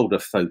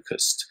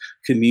stakeholder-focused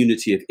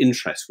community of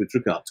interest with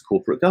regard to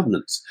corporate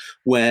governance,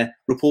 where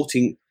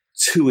reporting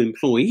to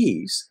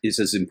employees is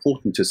as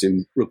important as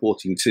in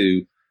reporting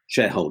to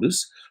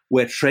shareholders,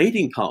 where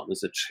trading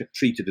partners are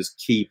treated as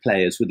key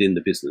players within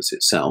the business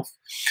itself,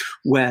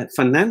 where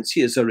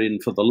financiers are in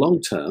for the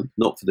long term,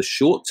 not for the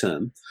short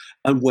term,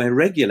 and where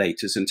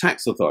regulators and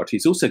tax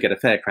authorities also get a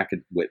fair crack at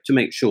the whip to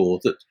make sure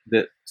that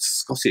the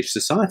Scottish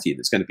society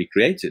that's going to be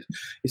created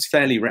is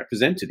fairly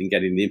represented in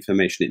getting the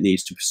information it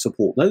needs to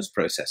support those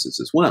processes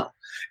as well.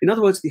 In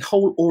other words, the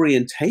whole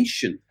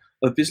orientation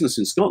of business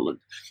in Scotland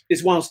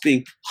is, whilst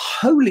being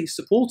wholly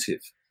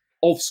supportive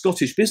of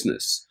Scottish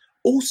business,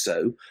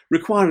 also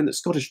requiring that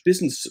Scottish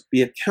business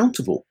be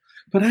accountable.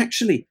 But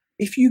actually,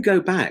 if you go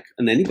back,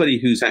 and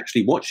anybody who's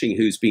actually watching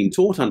who's been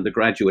taught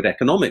undergraduate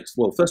economics,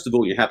 well, first of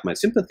all, you have my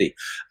sympathy.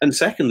 And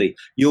secondly,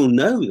 you'll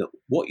know that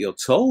what you're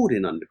told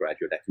in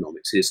undergraduate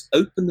economics is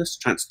openness,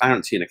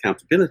 transparency, and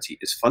accountability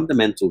is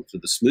fundamental to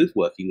the smooth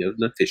working of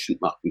an efficient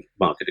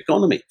market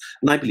economy.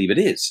 And I believe it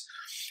is.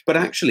 But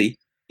actually,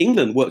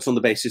 England works on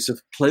the basis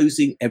of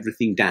closing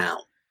everything down,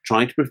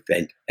 trying to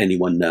prevent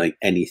anyone knowing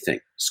anything.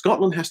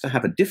 Scotland has to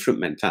have a different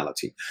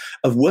mentality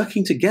of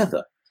working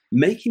together,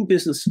 making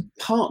business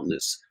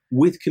partners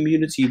with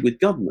community, with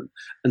government,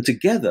 and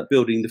together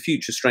building the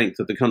future strength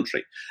of the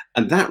country.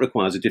 And that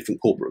requires a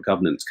different corporate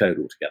governance code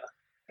altogether.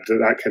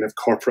 that kind of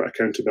corporate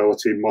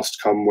accountability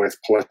must come with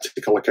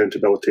political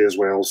accountability as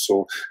well.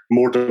 So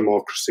more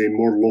democracy,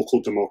 more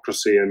local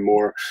democracy, and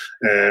more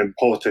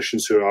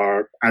politicians who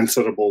are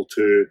answerable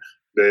to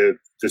the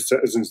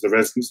citizens, the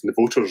residents and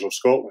the voters of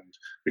Scotland,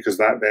 because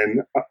that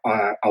then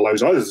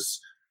allows us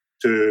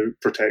to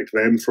protect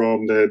them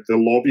from the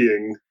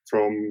lobbying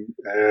from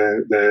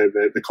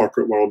the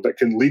corporate world that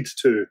can lead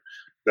to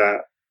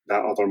that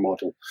other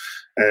model.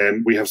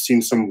 We have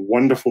seen some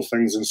wonderful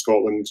things in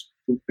Scotland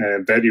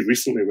very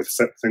recently with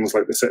things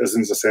like the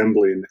Citizens'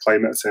 Assembly and the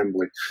Climate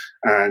Assembly.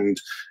 And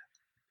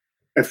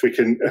if we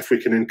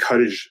can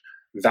encourage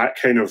that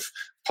kind of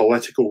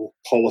political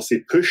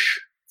policy push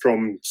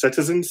from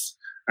citizens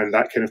and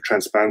that kind of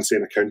transparency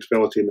and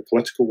accountability in the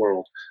political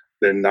world,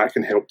 then that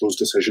can help those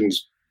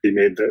decisions be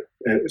made that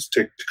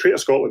to create a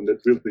Scotland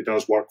that really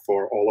does work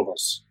for all of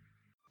us.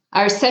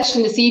 Our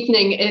session this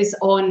evening is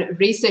on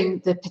raising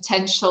the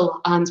potential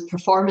and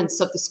performance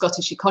of the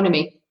Scottish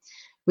economy.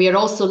 We are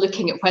also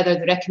looking at whether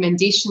the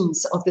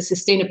recommendations of the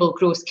Sustainable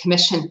Growth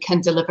Commission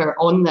can deliver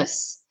on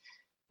this.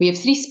 We have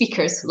 3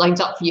 speakers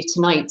lined up for you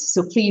tonight,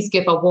 so please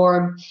give a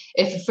warm,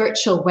 if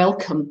virtual,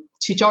 welcome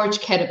to George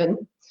Kerevan,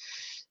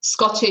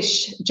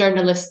 Scottish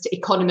journalist,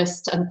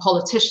 economist and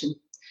politician.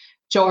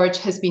 George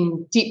has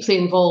been deeply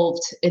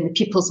involved in the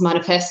People's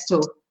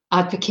Manifesto,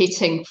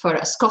 advocating for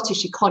a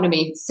Scottish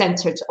economy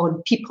centred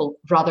on people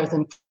rather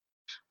than.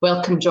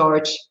 Welcome,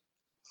 George.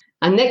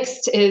 And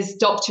next is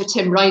Dr.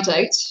 Tim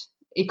Rideout,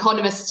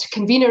 economist,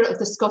 convener of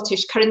the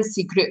Scottish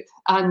Currency Group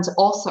and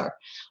author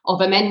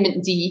of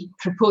Amendment D,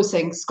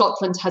 proposing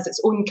Scotland has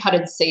its own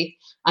currency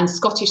and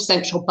Scottish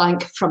Central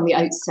Bank from the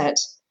outset.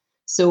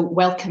 So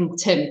welcome,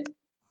 Tim.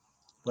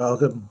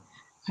 Welcome.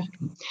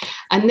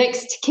 And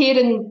next,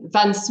 Karen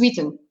Van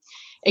Sweden,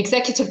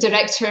 Executive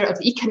Director of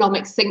the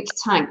economic think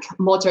tank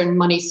Modern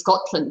Money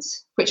Scotland,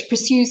 which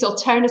pursues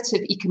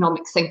alternative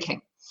economic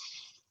thinking.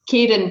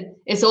 Karen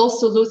is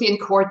also Lothian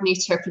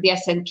Coordinator for the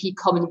SNP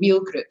Common Weal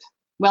Group.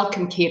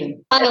 Welcome,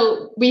 Karen.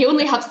 Panel, we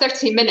only have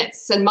 30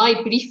 minutes and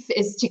my brief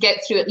is to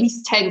get through at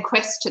least 10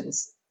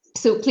 questions.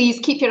 So please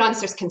keep your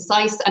answers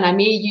concise and I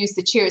may use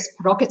the chair's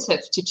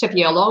prerogative to chip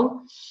you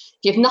along.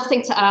 If you have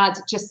nothing to add,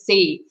 just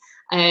say,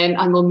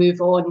 and we'll move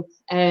on.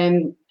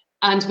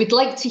 And we'd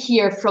like to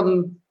hear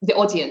from the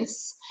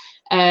audience.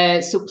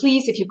 So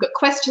please, if you've got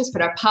questions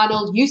for our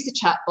panel, use the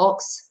chat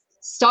box,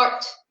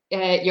 start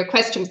your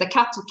question with a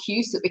capital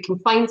Q so that we can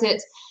find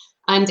it,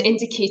 and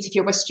indicate if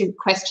your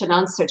question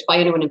answered by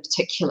anyone in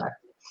particular.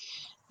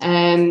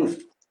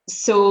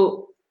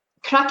 So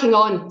cracking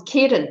on,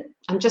 Karen,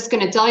 I'm just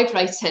going to dive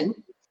right in.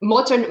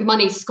 Modern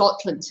Money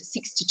Scotland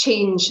seeks to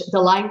change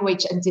the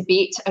language and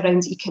debate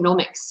around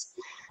economics,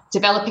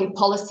 developing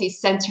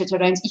policies centred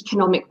around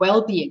economic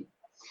well-being.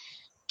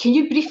 Can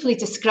you briefly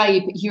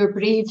describe your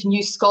Brave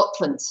New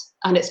Scotland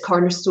and its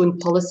cornerstone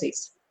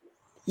policies?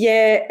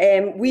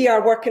 Yeah, we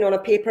are working on a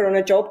paper on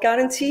a job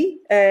guarantee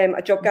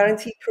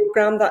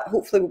programme that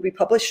hopefully will be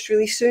published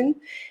really soon.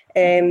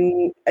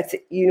 I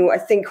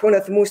think one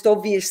of the most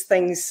obvious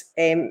things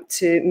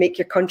to make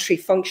your country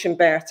function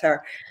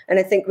better, and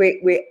I think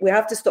we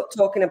have to stop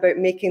talking about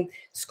making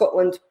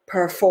Scotland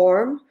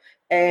perform.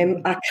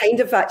 I kind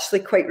of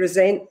actually quite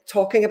resent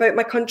talking about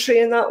my country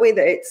in that way,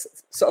 that it's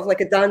sort of like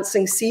a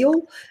dancing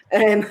seal.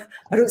 I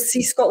don't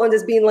see Scotland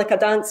as being like a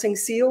dancing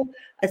seal.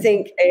 I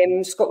think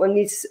Scotland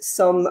needs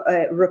some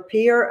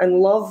repair and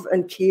love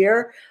and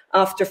care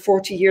after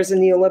 40 years of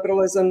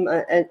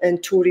neoliberalism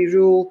and Tory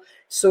rule.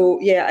 So,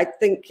 yeah, I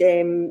think,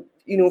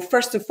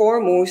 first and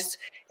foremost,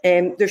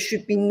 there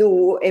should be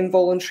no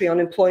involuntary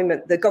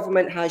unemployment. The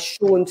government has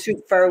shown through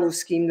the furlough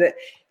scheme that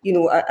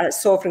a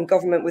sovereign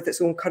government with its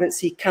own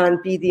currency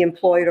can be the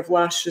employer of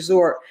last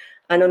resort.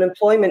 And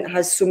unemployment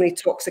has so many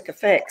toxic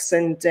effects.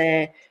 And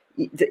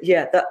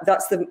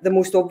that's the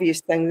most obvious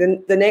thing.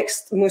 Then the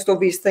next most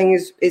obvious thing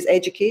is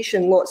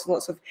education. Lots and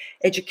lots of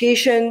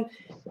education,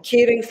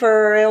 caring for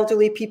our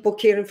elderly people,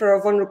 caring for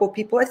our vulnerable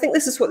people. I think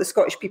this is what the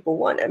Scottish people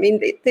want. I mean,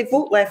 they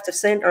vote left of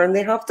centre and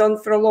they have done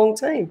for a long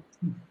time.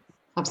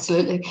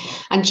 Absolutely.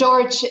 And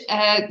George,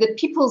 the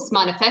People's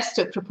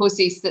Manifesto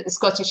proposes that the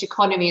Scottish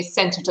economy is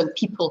centred on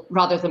people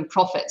rather than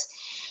profit.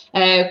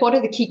 What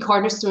are the key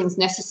cornerstones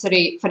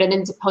necessary for an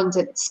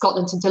independent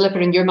Scotland to deliver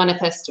in your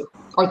manifesto,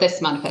 or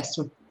this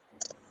manifesto?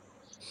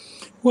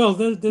 Well,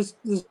 there's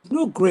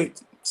no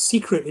great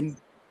secret in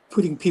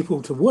putting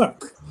people to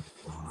work.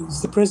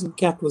 It's the present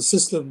capitalist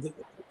system that,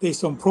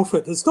 based on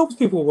profit, that stops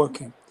people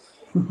working.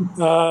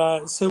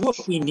 So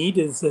what we need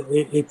is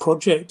a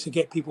project to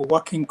get people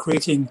working,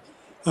 creating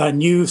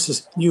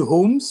new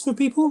homes for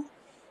people,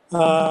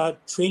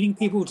 training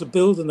people to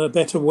build in a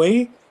better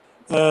way,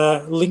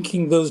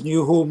 linking those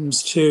new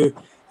homes to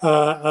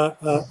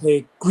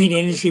a green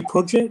energy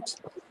project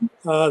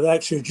that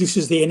actually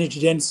reduces the energy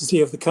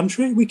density of the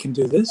country. We can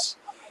do this.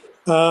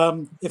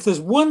 If there's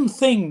one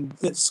thing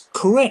that's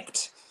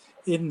correct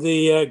in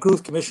the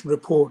Growth Commission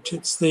report,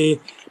 it's the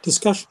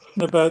discussion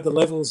about the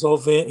levels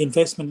of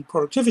investment and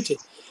productivity.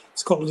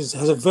 Scotland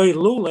has a very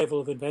low level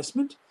of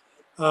investment.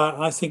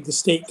 I think the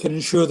state can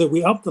ensure that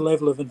we up the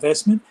level of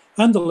investment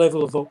and the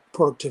level of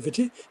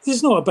productivity. This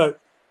is not about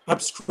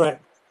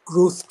abstract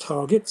growth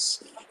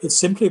targets. It's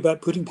simply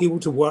about putting people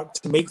to work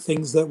to make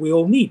things that we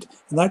all need.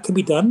 And that can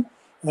be done.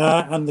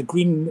 And the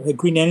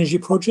green energy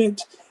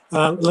project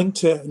linked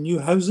to new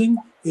housing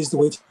is the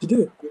way to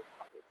do it.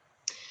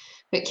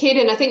 But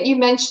Karen, I think you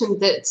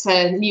mentioned that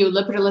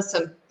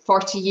neoliberalism,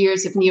 40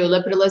 years of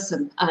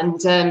neoliberalism.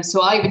 And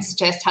so I would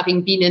suggest,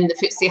 having been in the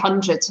FTSE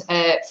 100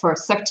 for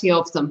 30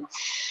 of them,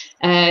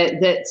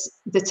 that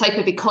the type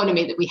of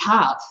economy that we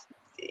have,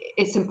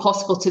 it's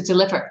impossible to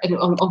deliver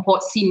on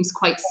what seems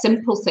quite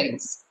simple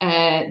things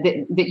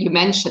that you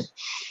mentioned.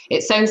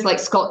 It sounds like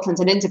Scotland,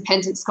 an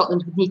independent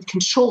Scotland, would need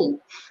control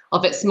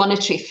of its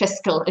monetary,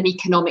 fiscal and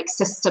economic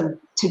system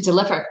to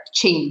deliver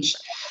change.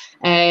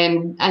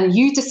 And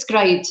you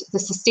described the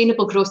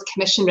Sustainable Growth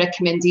Commission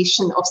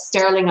recommendation of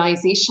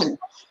sterlingisation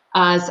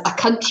as a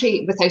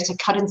country without a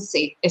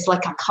currency is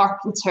like a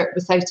carpenter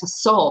without a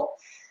saw.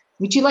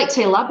 Would you like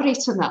to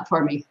elaborate on that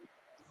for me?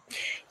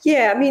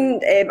 Yeah, I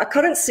mean, a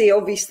currency,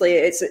 obviously,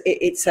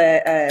 it's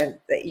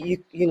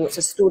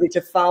a storage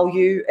of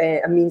value,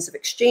 a means of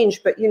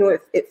exchange. But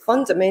it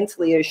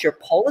fundamentally is your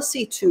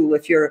policy tool.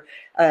 If you're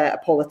a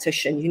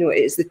politician, it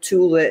is the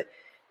tool that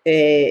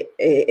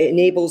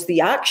enables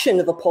the action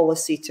of a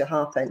policy to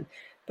happen.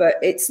 But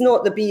it's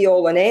not the be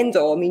all and end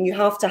all. I mean, you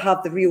have to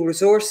have the real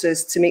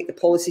resources to make the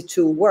policy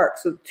tool work.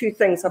 So two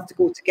things have to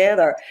go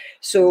together.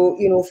 So,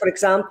 for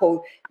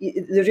example,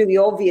 the really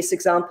obvious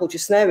example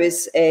just now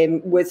is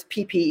with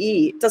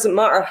PPE. It doesn't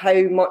matter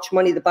how much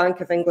money the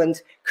Bank of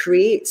England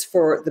creates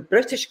for the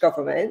British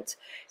government.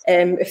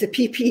 If the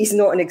PPE is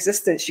not in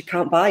existence, you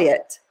can't buy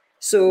it.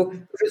 So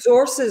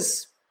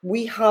resources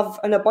we have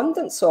an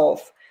abundance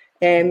of.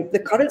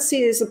 The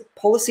currency is a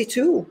policy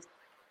tool.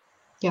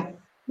 Yeah.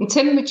 And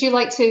Tim, would you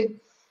like to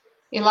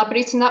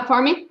elaborate on that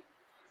for me?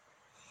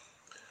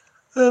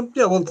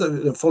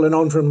 Following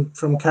on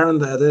from Karen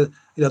there,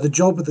 the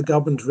job of the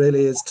government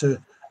really is to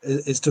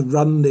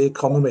run the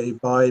economy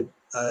by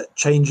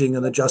changing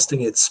and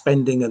adjusting its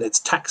spending and its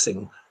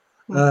taxing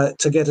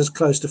to get as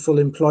close to full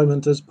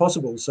employment as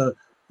possible. So,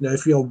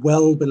 if you're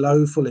well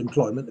below full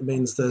employment, it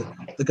means the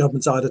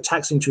government's either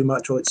taxing too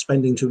much or it's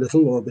spending too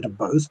little, or a bit of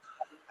both.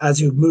 As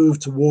you move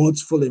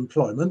towards full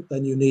employment,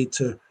 then you need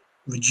to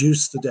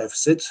reduce the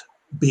deficit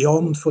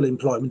beyond full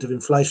employment. If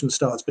inflation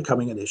starts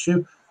becoming an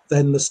issue,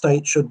 then the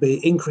state should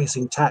be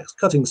increasing tax,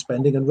 cutting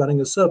spending and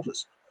running a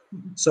surplus.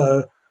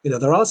 So,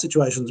 there are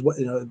situations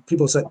where,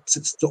 people say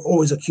it's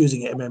always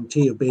accusing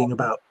MMT of being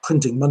about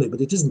printing money,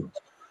 but it isn't.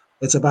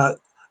 It's about,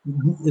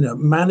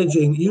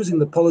 managing, using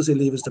the policy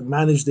levers to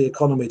manage the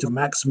economy to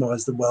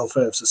maximize the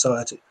welfare of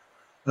society.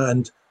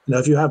 And,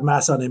 if you have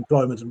mass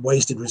unemployment and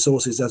wasted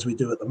resources as we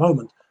do at the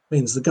moment, it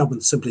means the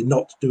government's simply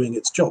not doing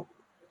its job.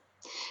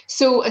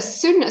 So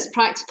as soon as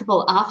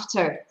practicable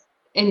after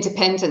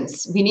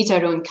independence, we need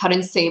our own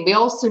currency. We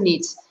also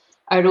need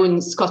our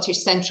own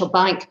Scottish Central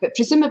Bank, but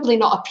presumably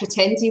not a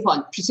pretendy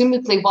one,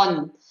 presumably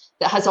one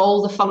that has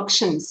all the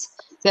functions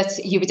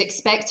that you would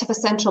expect of a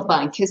central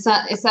bank. Is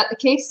that the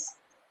case?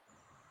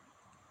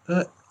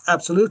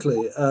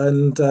 Absolutely.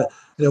 And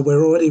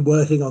we're already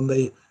working on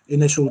the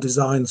initial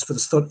designs for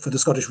the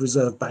Scottish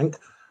Reserve Bank.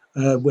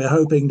 We're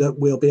hoping that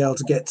we'll be able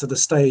to get to the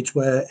stage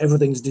where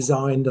everything's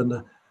designed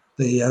and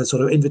the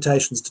sort of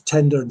invitations to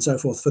tender and so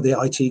forth for the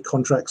IT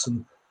contracts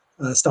and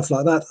stuff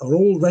like that are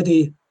all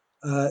ready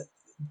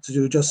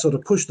to just sort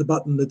of push the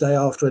button the day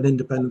after an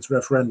independence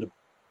referendum.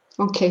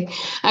 Okay,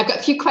 I've got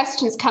a few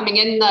questions coming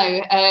in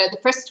now. The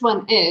first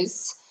one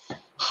is,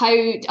 how,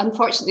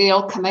 unfortunately, they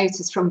all come out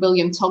is from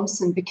William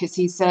Thompson, because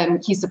he's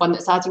the one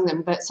that's adding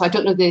them. But so I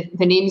don't know the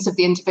names of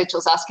the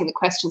individuals asking the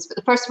questions. But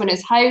the first one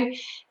is, how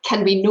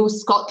can we know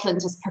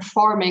Scotland is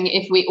performing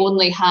if we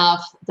only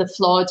have the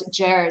flawed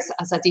GERS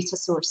as a data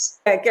source?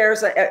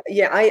 GERS, I'm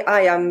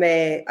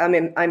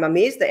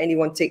amazed that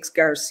anyone takes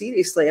GERS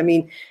seriously. I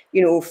mean,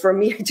 for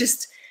me,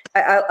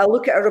 I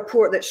look at a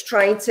report that's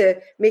trying to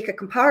make a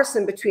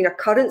comparison between a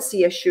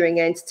currency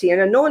issuing entity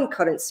and a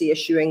non-currency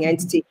issuing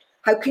entity.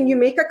 How can you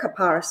make a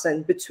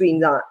comparison between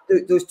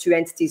those two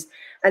entities?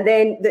 And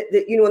then,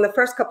 in the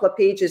first couple of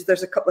pages,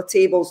 there's a couple of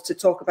tables to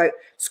talk about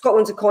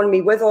Scotland's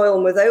economy with oil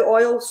and without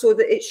oil, so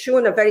that it's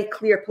shown a very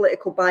clear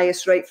political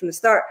bias right from the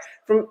start.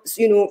 I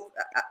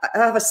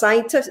have a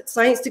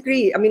science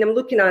degree. I mean, I'm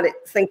looking at it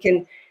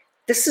thinking,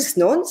 this is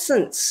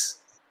nonsense.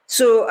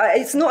 So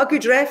it's not a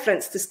good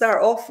reference to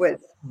start off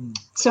with.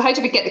 So how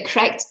do we get the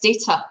correct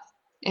data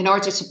in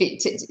order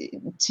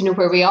to know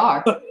where we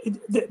are? But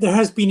there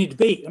has been a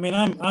debate. I mean,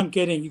 you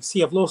can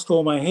see I've lost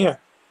all my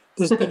hair.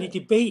 There's been a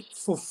debate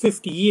for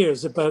 50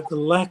 years about the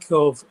lack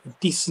of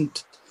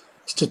decent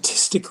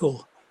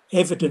statistical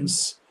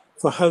evidence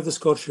for how the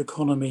Scottish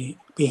economy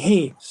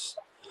behaves.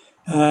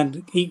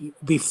 And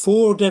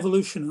before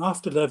devolution,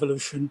 after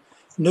devolution,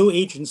 no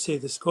agency,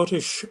 the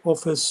Scottish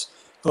Office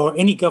or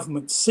any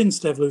government since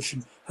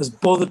devolution, has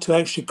bothered to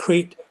actually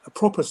create a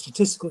proper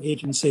statistical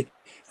agency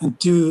and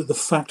do the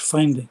fact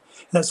finding.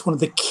 That's one of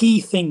the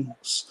key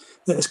things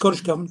that the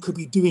Scottish government could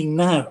be doing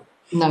now.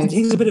 No. It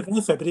takes a bit of an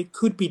effort, but it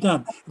could be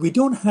done. We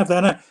don't have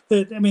that.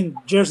 I mean,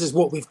 JERS is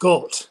what we've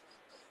got,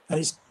 and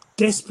it's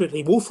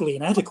desperately, woefully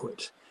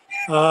inadequate.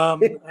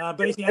 But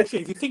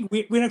actually, if you think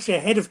we're actually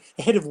ahead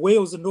of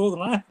Wales and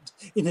Northern Ireland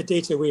in the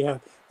data we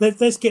have,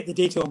 let's get the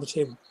data on the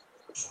table.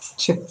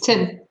 Sure,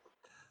 Tim.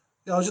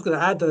 I was just going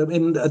to add,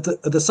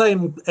 at the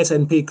same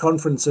SNP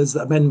conference as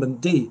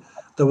Amendment D,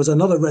 there was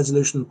another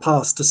resolution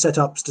passed to set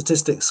up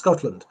Statistics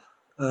Scotland.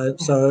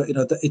 So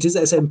it is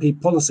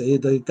SNP policy.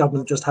 The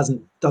government just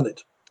hasn't done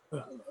it.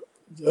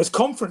 It's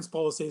conference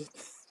policy.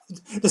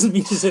 It doesn't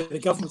mean to say the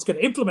government's going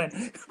to implement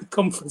the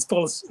conference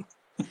policy.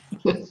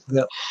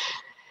 Yeah.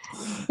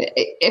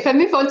 If I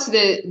move on to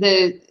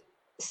the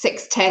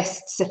 6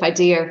 tests, if I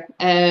dare,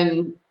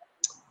 not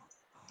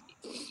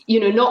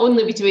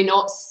only do we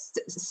not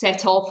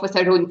set off with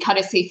our own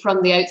currency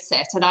from the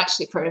outset, and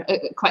actually for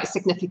quite a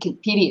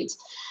significant period,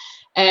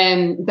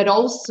 but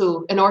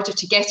also in order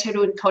to get our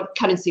own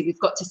currency, we've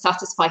got to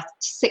satisfy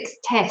 6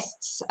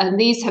 tests, and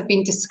these have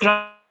been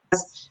described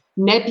as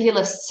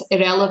nebulous,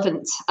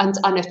 irrelevant, and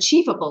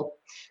unachievable.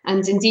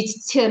 And indeed,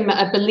 Tim,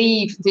 I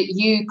believe that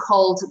you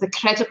called the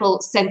credible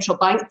central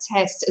bank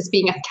test as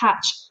being a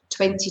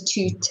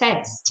catch-22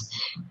 test.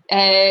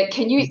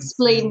 Can you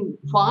explain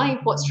why?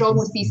 What's wrong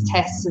with these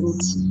tests, and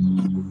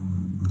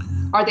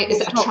is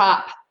it a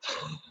trap?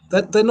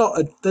 They're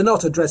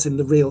not addressing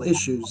the real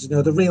issues.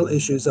 The real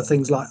issues are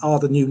things like, are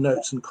the new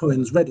notes and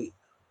coins ready?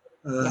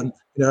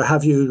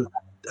 Have you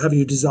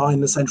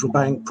designed the central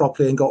bank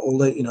properly and got all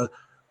the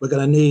we're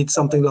going to need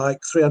something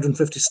like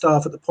 350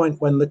 staff at the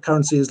point when the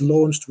currency is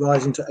launched,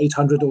 rising to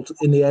 800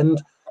 in the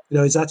end.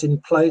 Is that in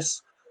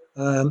place?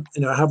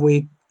 Have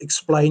we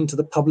explained to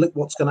the public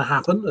what's going to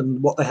happen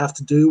and what they have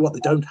to do, what they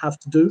don't have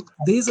to do?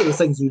 These are the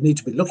things you need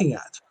to be looking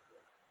at.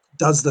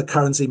 Does the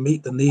currency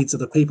meet the needs of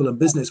the people and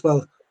business?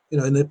 Well,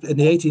 in the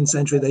 18th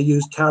century, they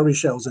used cowrie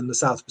shells in the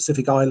South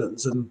Pacific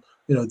Islands, and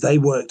they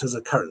worked as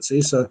a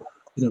currency. So,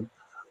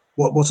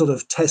 what sort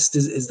of test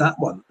is that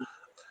one?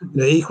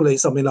 Equally,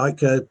 something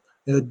like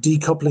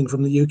decoupling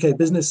from the UK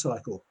business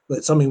cycle. But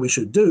it's something we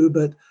should do,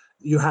 but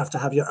you have to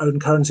have your own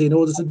currency in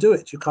order to do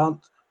it. You can't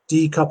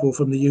decouple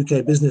from the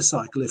UK business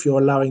cycle if you're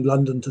allowing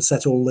London to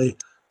set all the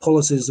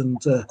policies and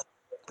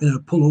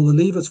pull all the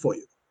levers for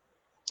you.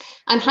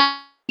 And how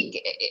do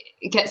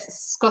you get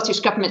Scottish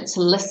Government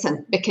to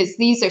listen? Because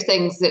these are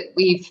things that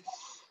we've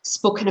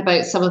spoken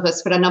about, some of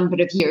us, for a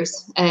number of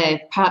years,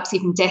 perhaps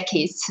even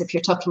decades, if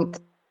you're talking.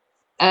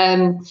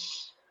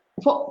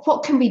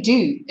 What can we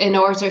do in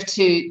order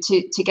to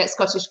get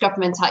Scottish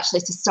Government actually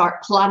to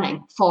start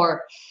planning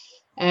for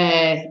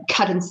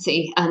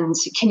currency and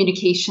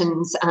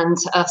communications and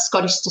a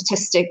Scottish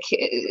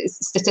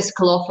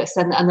statistical office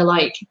and the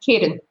like?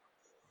 Kieran?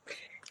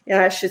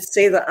 Yeah, I should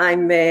say that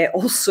I'm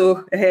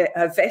also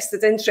a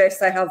vested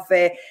interest. I have.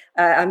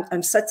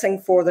 I'm sitting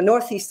for the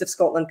northeast of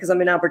Scotland because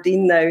I'm in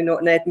Aberdeen now,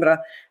 not in Edinburgh,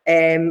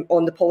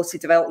 on the Policy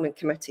Development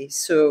Committee.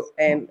 So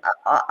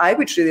I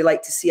would really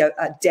like to see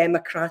a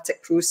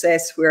democratic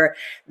process where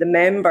the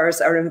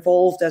members are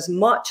involved as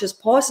much as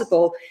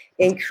possible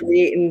in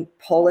creating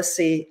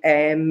policy,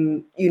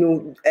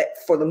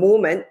 for the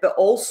moment, but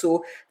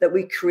also that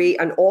we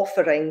create an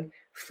offering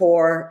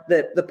for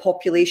the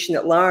population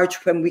at large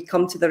when we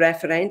come to the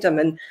referendum,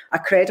 and a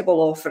credible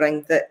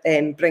offering that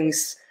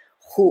brings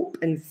hope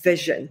and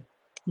vision.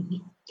 Mm-hmm.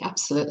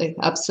 Absolutely.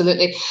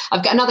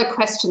 I've got another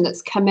question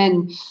that's come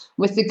in.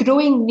 With the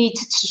growing need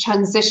to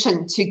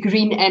transition to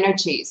green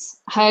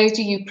energies, how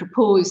do you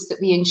propose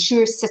that we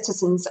ensure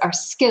citizens are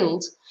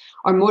skilled,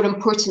 or more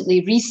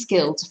importantly,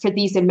 reskilled for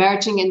these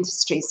emerging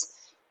industries,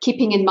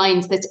 keeping in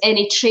mind that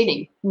any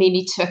training may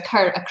need to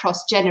occur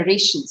across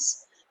generations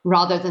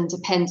rather than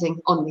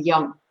depending on the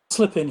young?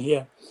 Slip in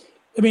here.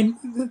 I mean,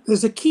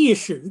 there's a key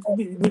issue.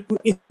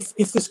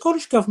 If the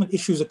Scottish Government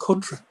issues a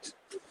contract,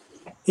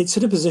 it's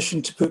in a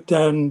position to put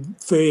down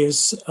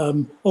various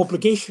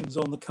obligations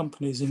on the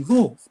companies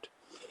involved.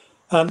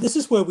 This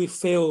is where we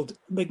failed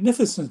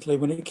magnificently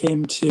when it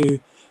came to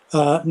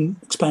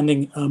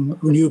expanding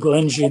renewable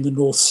energy in the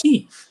North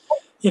Sea.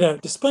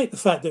 Despite the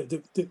fact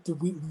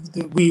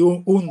that we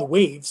own the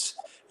waves,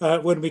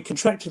 when we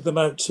contracted them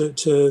out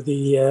to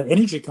the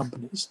energy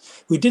companies,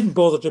 we didn't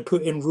bother to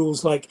put in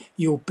rules like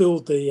you'll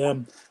build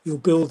the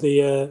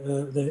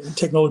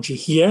technology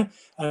here,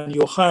 and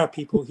you'll hire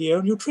people here,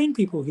 and you'll train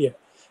people here.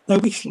 Now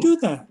we should do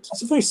that.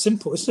 It's very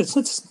simple. It's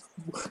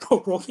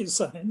not rocket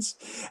science,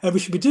 and we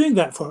should be doing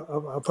that for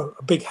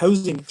a big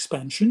housing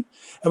expansion,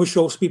 and we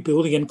should also be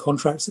building in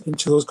contracts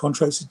into those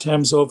contracts in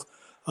terms of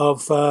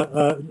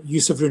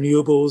use of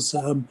renewables.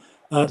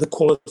 The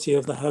quality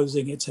of the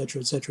housing,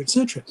 etc., etc.,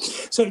 etc.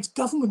 So it's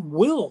government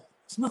will.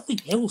 There's nothing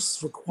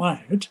else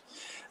required,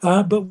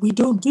 but we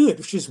don't do it,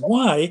 which is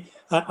why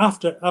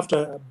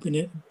after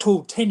being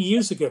told 10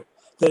 years ago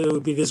that there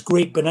would be this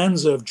great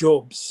bonanza of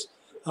jobs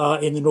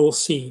in the North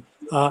Sea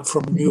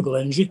from renewable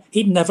energy,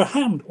 it never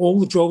happened. All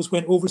the jobs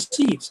went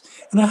overseas,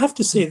 and I have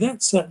to say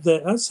that's at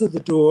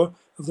the door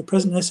of the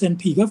present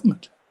SNP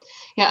government.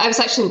 Yeah, I was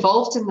actually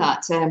involved in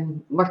that,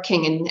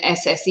 working in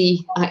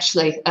SSE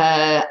actually,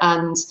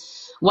 and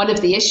One of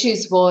the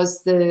issues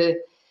was the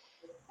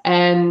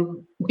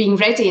being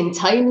ready in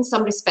time in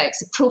some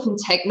respects, proven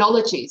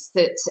technologies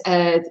that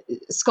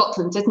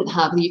Scotland didn't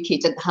have, the UK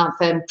didn't have,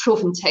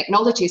 proven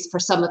technologies for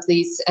some of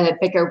these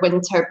bigger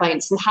wind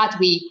turbines. And had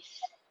we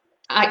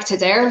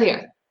acted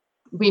earlier,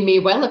 we may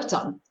well have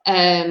done.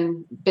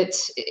 But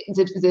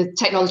the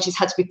technologies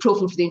had to be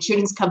proven for the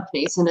insurance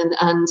companies,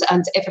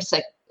 and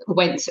everything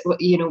went,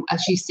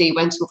 as you say,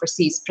 went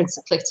overseas,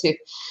 principally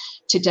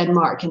to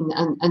Denmark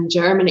and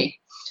Germany.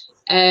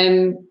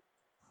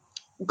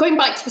 Going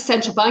back to the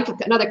central bank, I've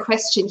got another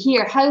question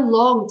here. How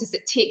long does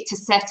it take to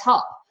set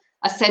up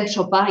a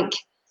central bank,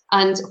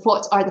 and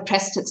what are the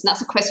precedents? And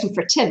that's a question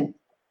for Tim.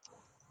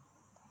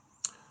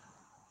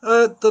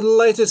 The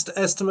latest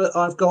estimate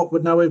I've got,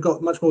 now we've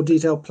got much more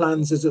detailed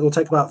plans, is it will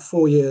take about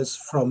 4 years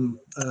from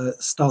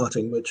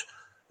starting, which,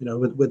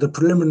 with the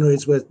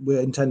preliminaries,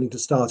 we're intending to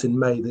start in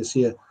May this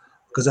year,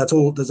 because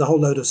there's a whole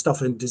load of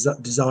stuff in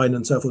design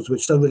and so forth,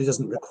 which really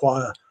doesn't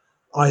require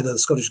either the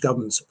Scottish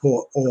Government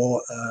support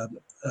or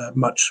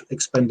much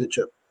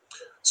expenditure.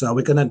 So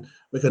we can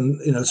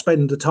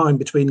spend the time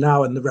between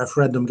now and the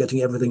referendum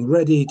getting everything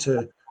ready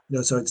to,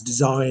 so it's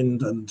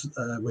designed, and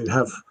we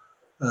have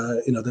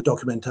the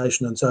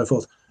documentation and so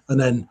forth. And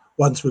then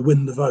once we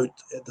win the vote,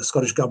 the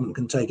Scottish Government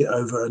can take it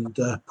over and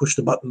push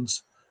the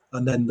buttons,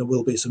 and then there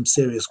will be some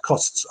serious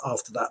costs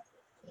after that.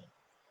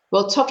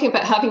 Well, talking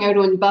about having our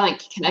own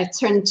bank, can I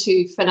turn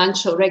to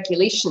financial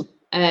regulation?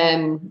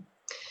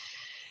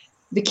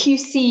 The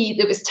QC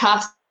that was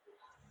tasked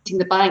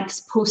the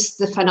banks post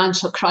the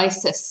financial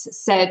crisis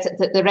said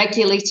that the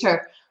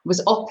regulator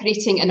was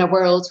operating in a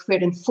world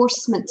where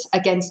enforcement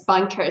against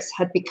bankers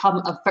had become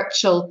a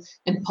virtual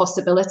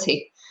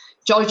impossibility.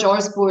 George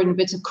Osborne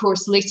would, of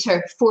course,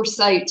 later force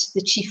out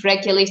the chief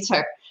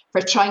regulator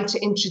for trying to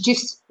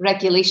introduce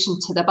regulation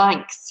to the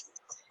banks.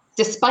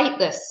 Despite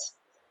this,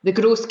 the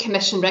Growth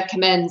Commission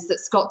recommends that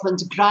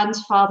Scotland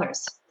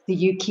grandfathers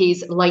the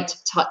UK's light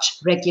touch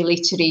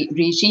regulatory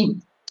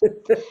regime.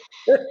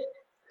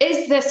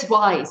 Is this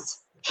wise?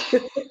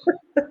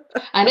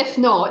 And if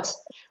not,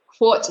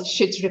 what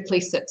should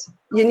replace it?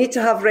 You need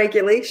to have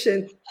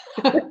regulation.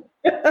 Funny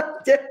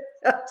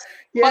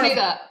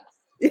that.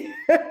 The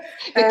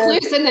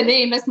clue's in the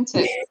name, isn't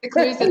it? The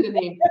clue's in the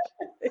name.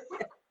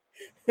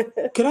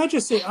 Can I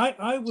just say,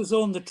 I was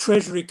on the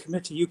Treasury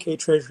Committee, UK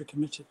Treasury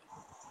Committee,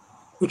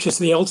 which is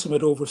the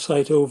ultimate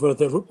oversight over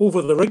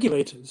the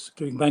regulators,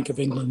 including Bank of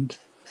England,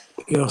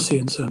 PRC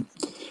and so on.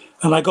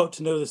 And I got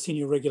to know the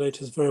senior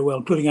regulators very well,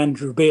 including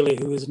Andrew Bailey,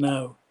 who is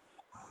now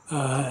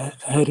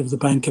head of the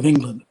Bank of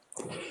England.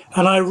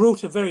 And I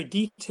wrote a very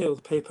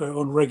detailed paper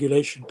on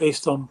regulation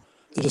based on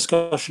the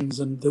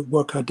discussions and the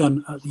work I'd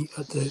done at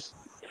the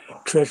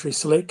Treasury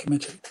Select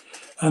Committee.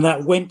 And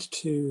that went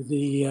to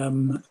the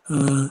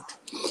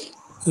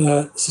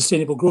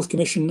Sustainable Growth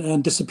Commission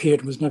and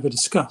disappeared and was never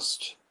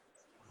discussed.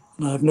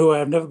 And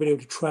I've never been able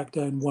to track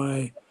down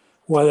why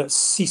that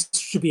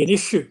ceased to be an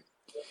issue.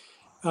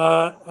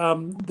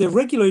 The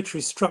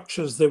regulatory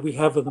structures that we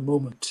have at the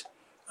moment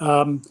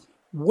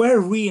were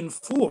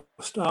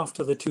reinforced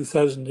after the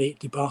 2008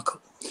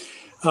 debacle.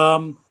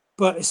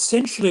 But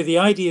essentially, the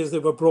ideas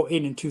that were brought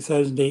in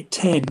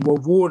 2008-10 were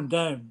worn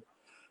down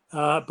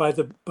by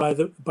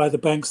the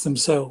banks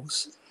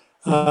themselves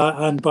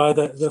and by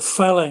the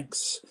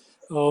phalanx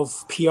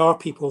of PR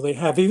people they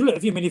have.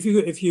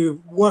 If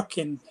you work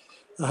in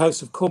the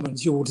House of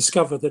Commons, you will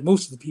discover that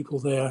most of the people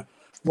there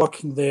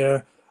working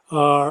there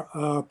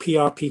are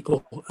PR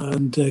people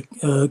and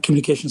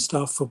communication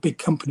staff for big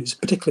companies,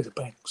 particularly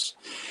the banks.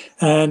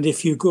 And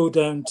if you go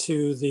down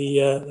to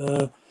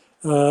the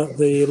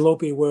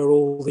lobby where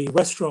all the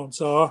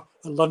restaurants are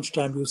at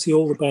lunchtime, you'll see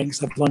all the banks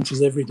have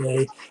lunches every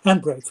day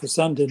and breakfast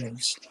and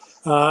dinners.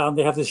 And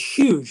they have this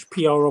huge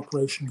PR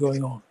operation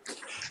going on.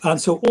 And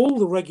so all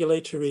the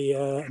regulatory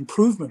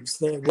improvements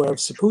that were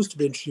supposed to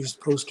be introduced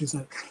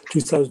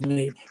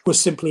post-2008 were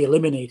simply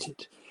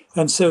eliminated.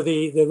 And so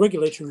the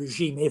regulatory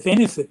regime, if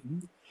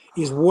anything,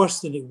 is worse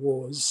than it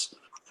was,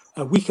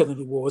 weaker than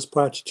it was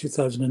prior to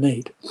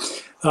 2008.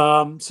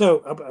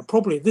 So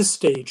probably at this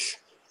stage,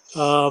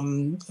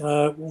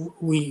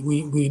 we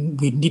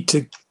need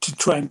to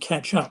try and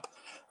catch up.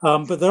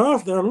 But there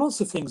are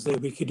lots of things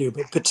that we could do.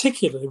 But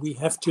particularly, we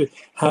have to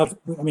have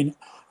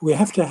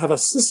a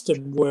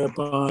system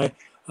whereby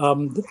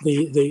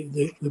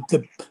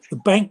the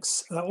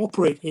banks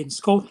operate in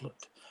Scotland,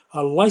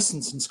 are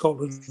licensed in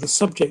Scotland, are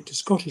subject to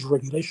Scottish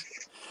regulation.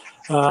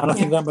 And I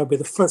think that might be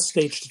the first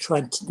stage to try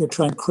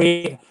and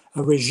create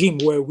a regime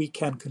where we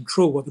can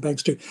control what the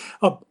banks do.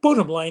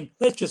 Bottom line,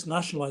 let's just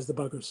nationalise the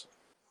buggers.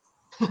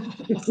 Well,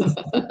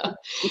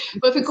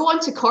 if we go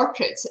on to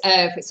corporate,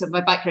 so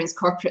my background is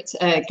corporate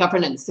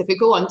governance. If we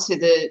go on to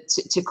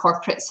to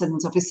corporates, and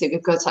obviously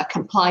we've got a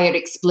comply or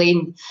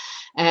explain,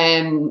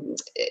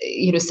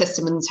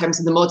 system in terms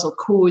of the model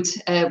code.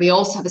 We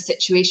also have a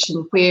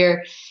situation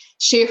where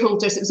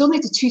shareholders, it was only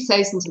the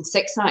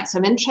 2006 Act, so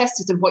I'm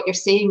interested in what you're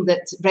saying,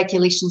 that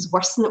regulation's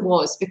worse than it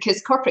was,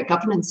 because corporate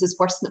governance is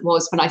worse than it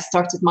was when I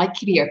started my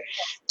career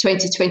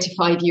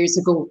 25 years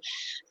ago.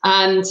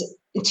 And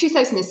in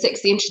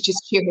 2006, they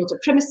introduced shareholder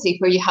primacy,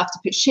 where you have to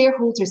put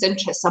shareholders'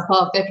 interests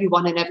above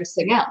everyone and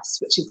everything else,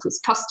 which includes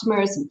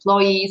customers,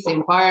 employees, the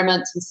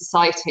environment, and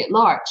society at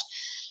large.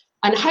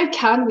 And how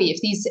can we, if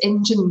these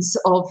engines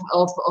of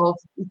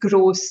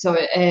growth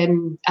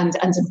and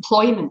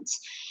employment,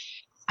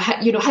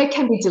 how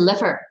can we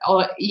deliver,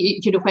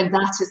 when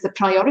that is the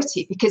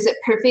priority? Because it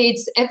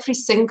pervades every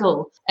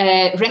single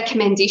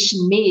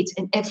recommendation made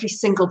in every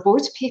single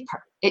board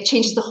paper. It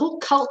changes the whole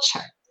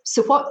culture.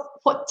 So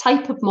what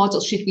type of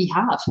model should we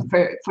have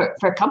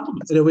for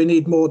companies? We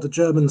need more the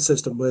German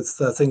system with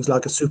things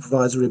like a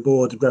supervisory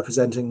board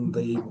representing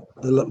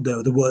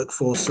the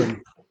workforce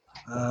and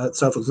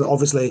so forth.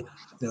 Obviously,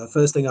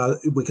 first thing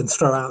we can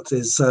throw out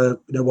is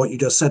what you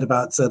just said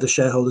about the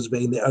shareholders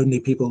being the only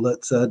people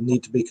that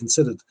need to be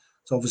considered.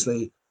 So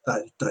obviously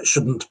that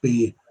shouldn't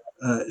be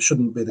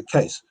the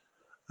case.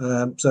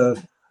 So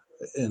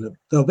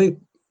there'll be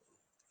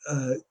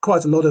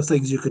quite a lot of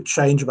things you could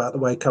change about the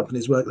way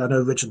companies work. I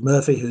know Richard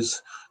Murphy, who's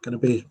going to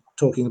be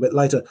talking a bit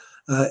later,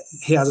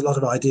 he has a lot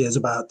of ideas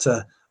about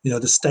the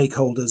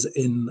stakeholders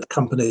in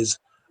companies,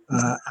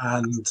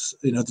 and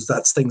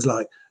that's things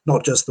like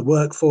not just the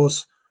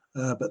workforce,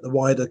 but the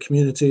wider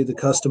community, the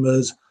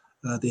customers,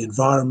 the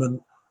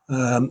environment.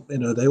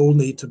 They all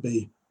need to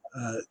be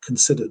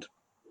considered.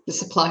 The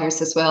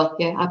suppliers as well.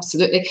 Yeah,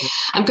 absolutely.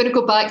 I'm going to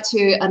go back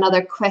to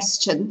another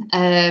question.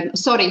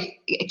 Sorry,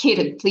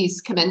 Kieran,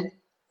 please come in.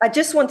 I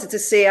just wanted to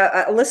say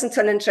I listened to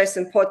an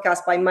interesting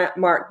podcast by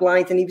Mark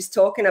Blythe, and he was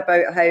talking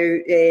about how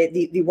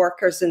the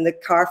workers in the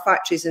car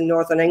factories in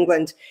Northern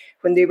England,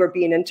 when they were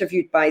being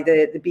interviewed by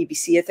the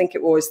BBC, I think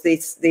it was, they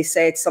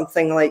said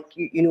something like,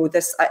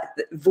 this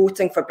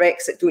voting for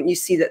Brexit, don't you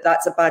see that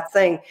that's a bad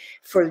thing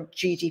for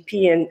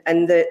GDP?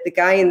 And the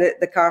guy in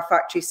the car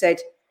factory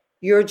said,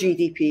 your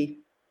GDP.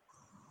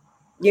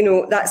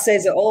 That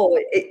says it all.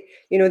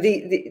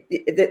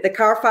 The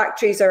car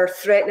factories are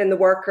threatening the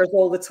workers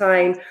all the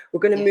time. We're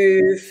going to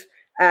move.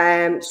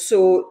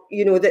 So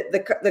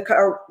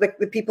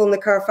the people in the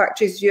car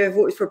factories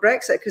voted for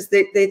Brexit because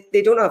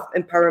they don't have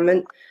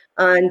empowerment,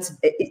 and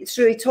it's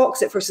really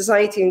toxic for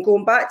society. And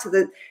going back to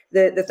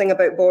the thing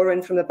about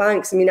borrowing from the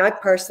banks, I mean, I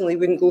personally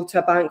wouldn't go to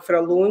a bank for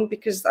a loan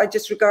because I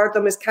just regard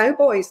them as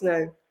cowboys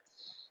now.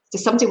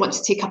 Does somebody want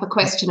to take up a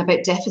question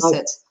about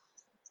deficit?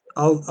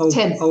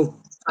 Tim.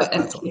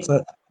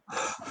 So,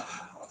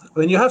 I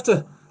mean, you have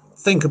to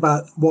think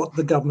about what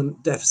the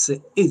government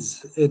deficit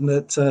is, in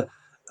that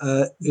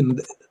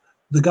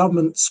the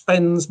government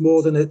spends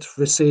more than it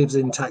receives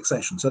in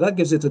taxation. So that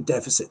gives it a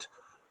deficit.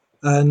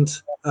 And,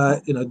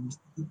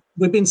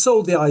 we've been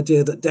sold the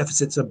idea that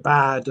deficits are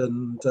bad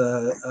and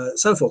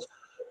so forth.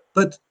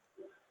 But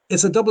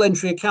it's a double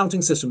entry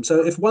accounting system.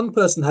 So if one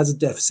person has a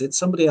deficit,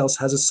 somebody else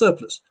has a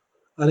surplus.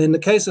 And in the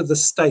case of the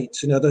state,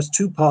 there's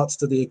two parts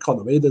to the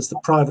economy. There's the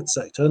private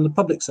sector and the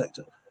public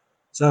sector.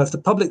 So if the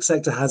public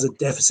sector has a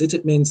deficit,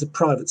 it means the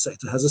private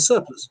sector has a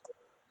surplus,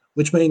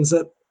 which means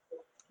that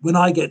when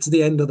I get to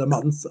the end of the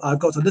month, I've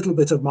got a little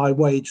bit of my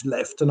wage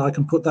left and I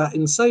can put that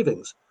in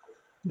savings.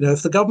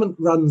 If the government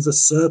runs a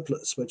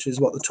surplus, which is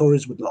what the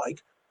Tories would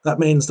like, that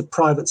means the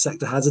private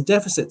sector has a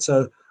deficit.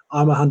 So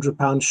I'm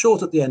 £100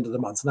 short at the end of the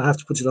month and I have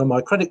to put it on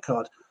my credit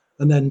card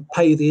and then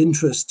pay the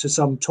interest to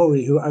some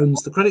Tory who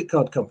owns the credit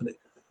card company.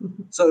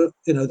 So,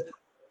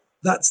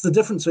 that's the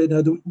difference.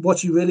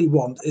 What you really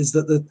want is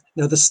that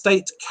the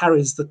state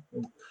carries the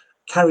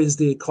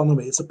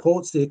economy. It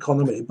supports the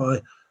economy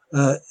by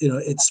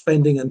its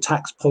spending and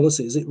tax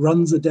policies. It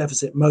runs a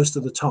deficit most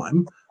of the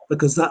time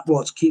because that's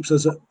what keeps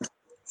us at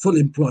full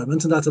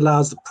employment, and that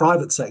allows the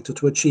private sector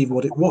to achieve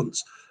what it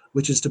wants,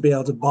 which is to be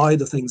able to buy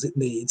the things it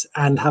needs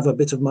and have a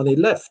bit of money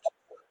left.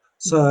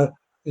 So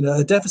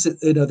a deficit.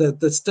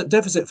 The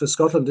deficit for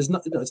Scotland is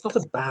not. It's not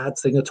a bad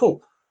thing at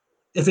all.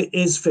 If it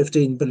is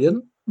 15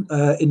 billion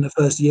in the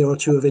first year or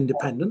two of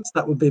independence,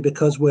 that would be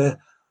because we're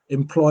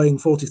employing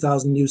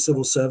 40,000 new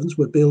civil servants.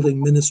 We're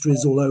building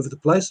ministries all over the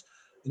place,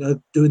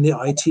 doing the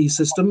IT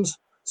systems,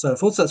 so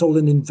forth. So that's all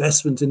an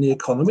investment in the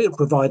economy. It'll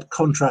provide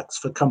contracts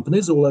for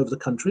companies all over the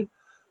country.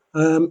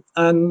 And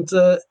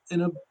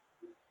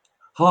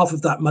half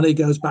of that money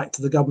goes back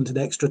to the government in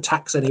extra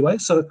tax anyway.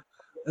 So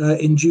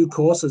in due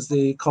course, as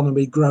the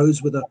economy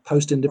grows with a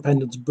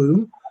post-independence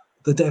boom,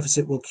 the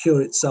deficit will cure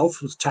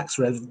itself, as tax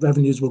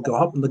revenues will go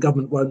up and the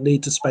government won't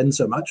need to spend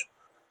so much.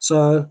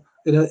 So,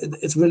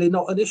 it's really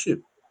not an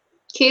issue.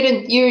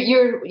 Kieran,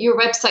 your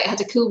website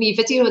had a cool wee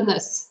video on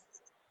this.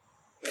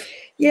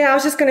 Yeah, I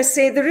was just going to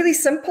say the really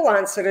simple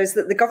answer is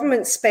that the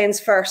government spends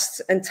first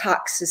and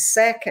taxes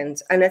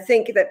second. And I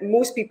think that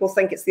most people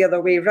think it's the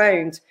other way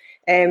around.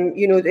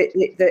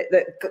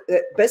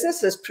 The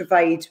businesses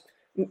provide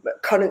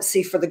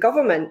currency for the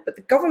government, but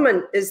the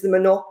government is the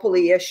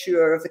monopoly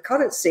issuer of the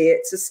currency.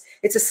 It's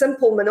a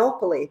simple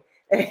monopoly,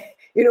 and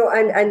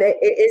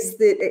it is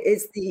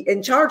the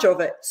in charge of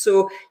it.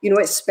 So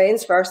it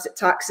spends first, it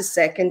taxes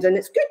second, and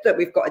it's good that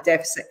we've got a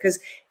deficit, because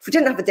if we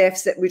didn't have a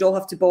deficit, we'd all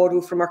have to borrow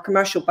from our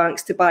commercial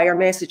banks to buy our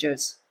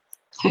messages.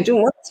 We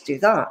don't want to do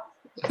that.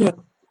 Yeah,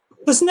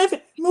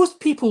 most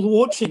people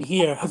watching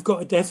here have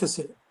got a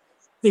deficit.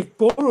 they've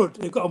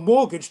got a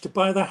mortgage to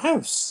buy their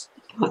house.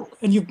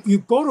 And you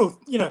borrow,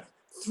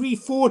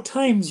 3-4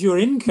 times your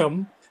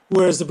income,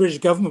 whereas the British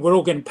government, we're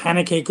all getting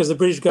panicky because the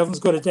British government's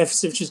got a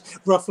deficit which is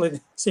roughly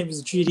the same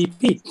as the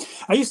GDP.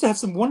 I used to have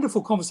some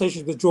wonderful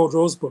conversations with George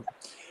Osborne,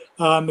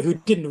 who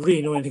didn't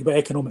really know anything about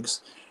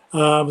economics.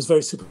 Was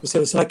very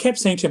supercilious. And I kept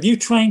saying to him, you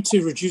trying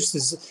to reduce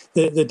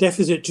the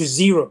deficit to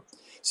zero.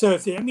 So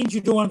if that means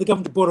you don't want the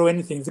government to borrow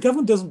anything, if the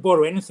government doesn't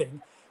borrow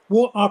anything,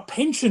 what are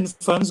pension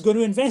funds going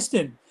to invest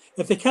in?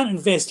 If they can't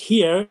invest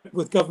here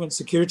with government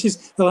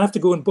securities, they'll have to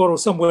go and borrow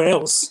somewhere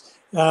else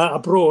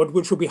abroad,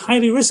 which will be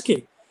highly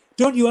risky.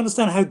 Don't you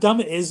understand how dumb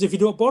it is if you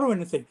don't borrow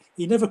anything?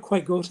 He never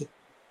quite got it.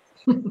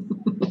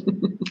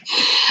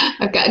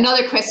 I've got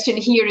another question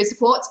here is,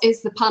 what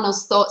is the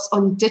panel's thoughts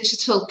on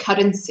digital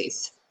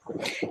currencies?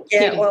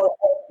 Bitcoin.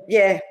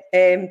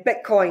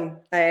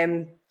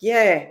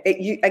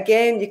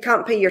 You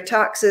can't pay your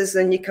taxes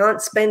and you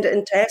can't spend it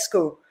in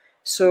Tesco.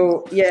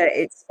 So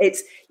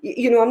it's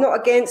I'm not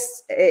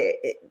against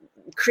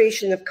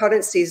creation of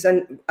currencies,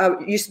 and I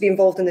used to be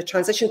involved in the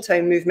transition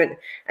time movement,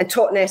 and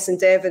Totnes and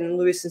Devon and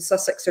Lewis and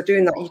Sussex are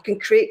doing that. You can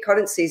create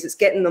currencies, it's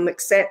getting them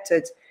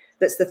accepted.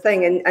 That's the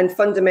thing, and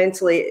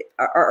fundamentally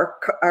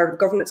our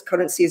government's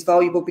currency is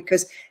valuable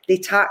because they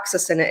tax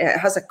us in it. It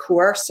has a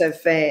coercive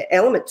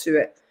element to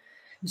it.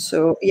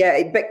 So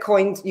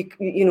Bitcoin,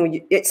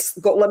 it's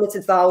got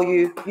limited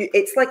value.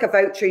 It's like a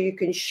voucher. You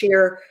can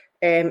share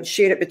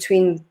it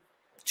between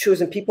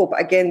chosen people,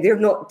 but again, they're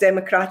not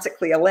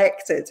democratically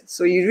elected.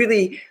 So you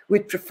really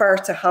would prefer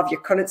to have your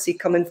currency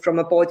coming from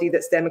a body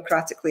that's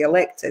democratically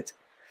elected.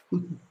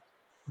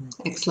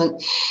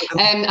 Excellent.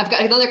 I've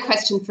got another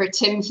question for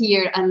Tim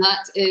here, and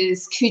that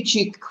is, could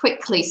you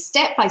quickly,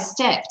 step by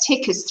step,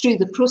 take us through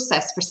the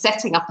process for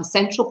setting up a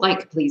central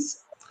bank,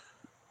 please?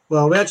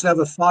 Well, we actually have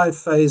a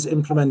 5-phase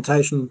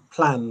implementation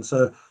plan.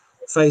 So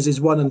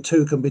phases 1 and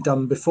 2 can be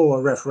done before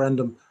a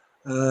referendum,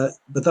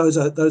 but those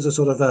are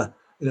sort of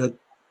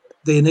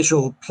the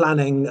initial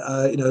planning.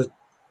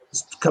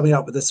 Coming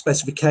up with the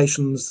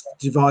specifications,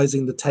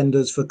 devising the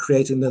tenders for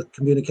creating the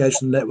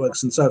communication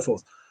networks, and so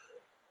forth.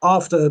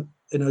 After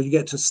you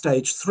get to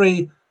stage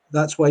 3,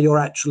 that's where you're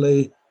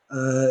actually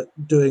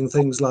doing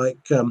things like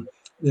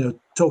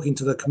talking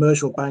to the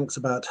commercial banks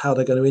about how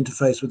they're going to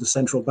interface with the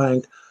central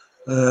bank.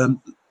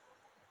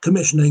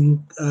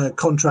 Commissioning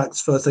contracts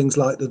for things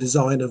like the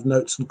design of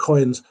notes and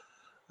coins,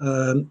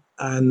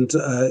 and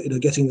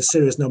getting a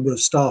serious number of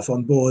staff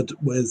on board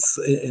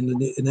in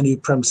the new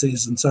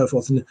premises and so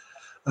forth. And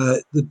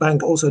the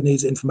bank also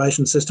needs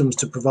information systems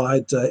to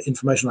provide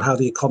information on how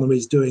the economy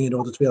is doing in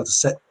order to be able to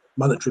set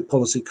monetary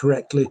policy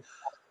correctly.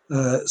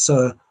 There's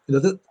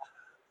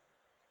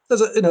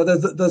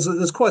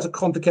quite a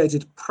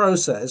complicated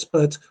process,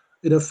 but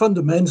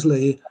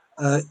fundamentally.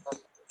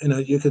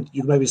 You could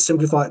maybe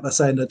simplify it by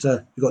saying that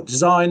you've got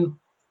design,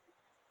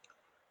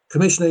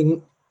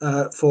 commissioning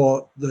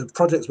for the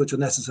projects which are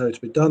necessary to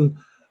be done,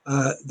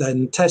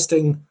 then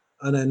testing,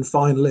 and then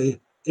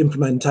finally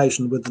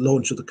implementation with the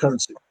launch of the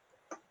currency.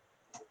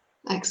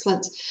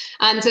 Excellent.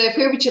 And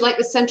where would you like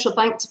the central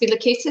bank to be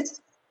located?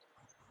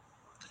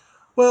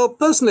 Well,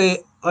 personally,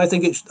 I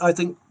think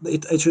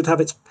it should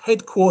have its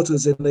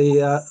headquarters in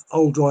the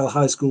old Royal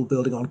High School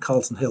building on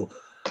Carlton Hill,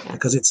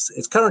 because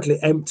it's currently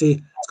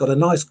empty. It's got a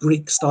nice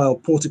Greek-style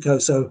portico,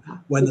 so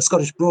when the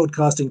Scottish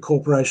Broadcasting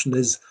Corporation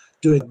is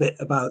doing a bit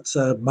about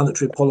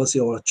monetary policy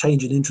or a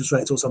change in interest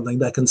rates or something,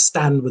 they can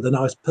stand with the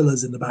nice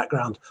pillars in the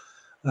background.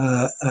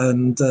 But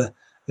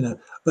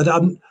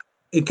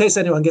in case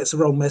anyone gets the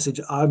wrong message,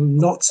 I'm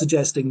not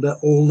suggesting that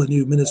all the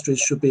new ministries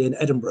should be in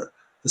Edinburgh.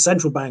 The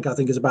central bank, I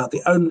think, is about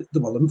the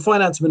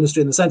finance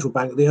ministry and the central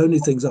bank are the only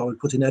things I would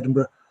put in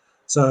Edinburgh.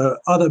 So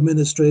other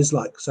ministries,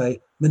 like,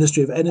 say,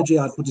 Ministry of Energy,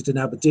 I'd put it in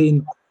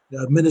Aberdeen.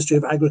 Ministry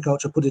of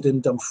Agriculture, put it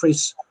in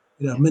Dumfries.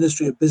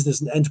 Ministry of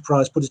Business and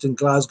Enterprise, put it in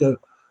Glasgow.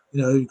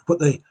 You put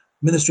the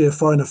Ministry of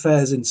Foreign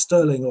Affairs in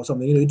Stirling or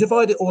something. You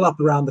divide it all up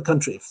around the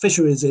country.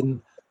 Fisheries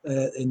in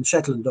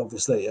Shetland,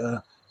 obviously.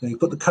 You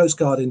put the Coast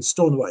Guard in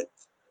Stornoway.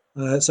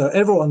 So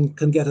everyone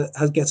can get an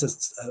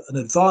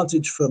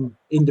advantage from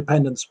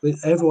independence.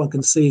 Everyone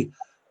can see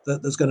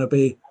that there's going to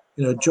be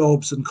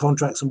jobs and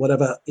contracts and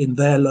whatever in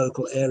their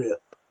local area,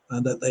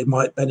 and that they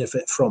might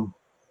benefit from.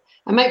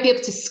 I might be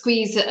able to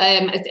squeeze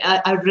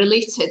a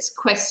related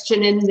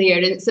question in there,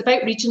 and it's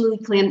about regional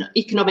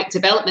economic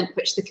development,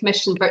 which the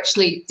Commission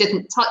virtually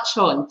didn't touch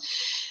on.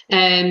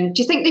 Do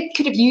you think they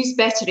could have used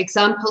better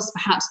examples,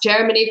 perhaps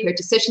Germany, where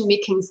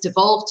decision-making is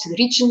devolved to the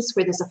regions,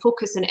 where there's a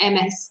focus on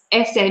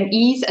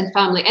SMEs and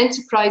family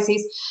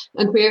enterprises,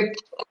 and where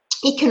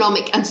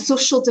economic and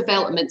social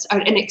development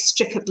are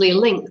inextricably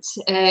linked?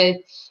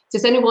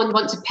 Does anyone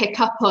want to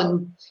pick up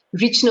on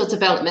regional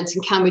development,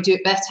 and can we do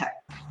it better?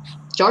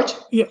 George?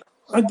 Yeah,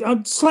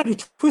 I'd slightly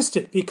twist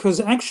it, because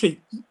actually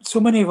so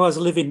many of us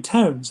live in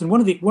towns, and one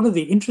of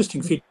the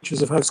interesting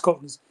features of how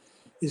Scotland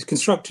is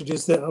constructed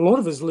is that a lot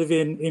of us live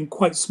in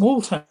quite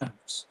small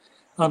towns,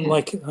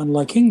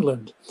 unlike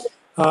England.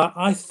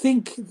 I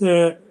think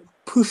they're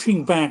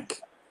pushing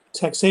back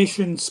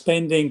taxation,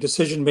 spending,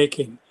 decision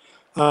making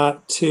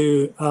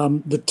to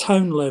the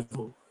town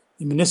level,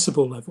 the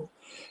municipal level,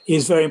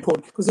 is very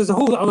important, because there's a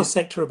whole other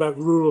sector about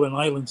rural and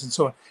islands and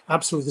so on.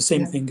 Absolutely the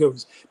same thing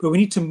goes. But we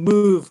need to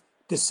move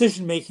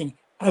decision-making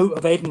out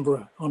of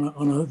Edinburgh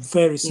on a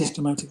very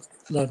systematic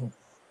level.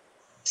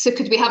 So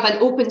could we have an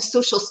open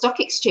social stock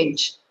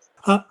exchange?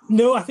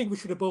 No, I think we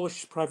should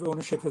abolish private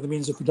ownership of the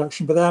means of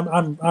production, but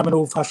I'm an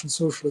old-fashioned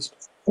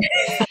socialist.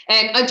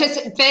 And just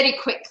very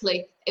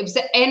quickly, was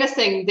there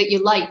anything that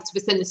you liked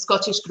within the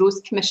Scottish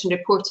Growth Commission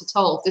report at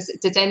all?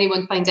 Did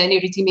anyone find any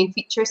redeeming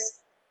features?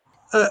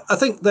 I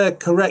think they're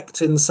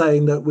correct in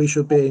saying that we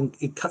should be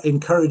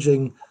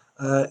encouraging,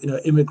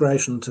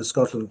 immigration to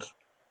Scotland.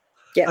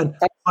 Yeah, and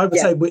I would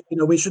say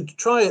we should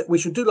try it. We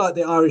should do like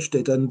the Irish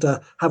did and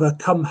have a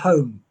come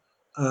home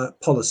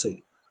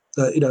policy.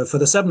 That for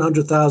the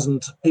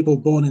 700,000 people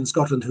born in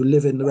Scotland who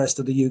live in the rest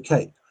of the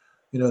UK,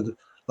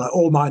 like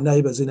all my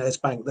neighbours in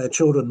S-Bank, their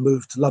children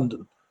moved to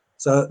London.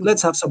 So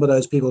let's have some of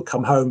those people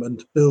come home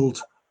and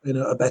build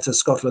a better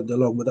Scotland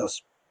along with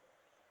us.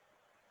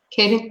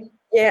 Karen?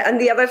 Yeah,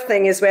 and the other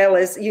thing as well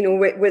is,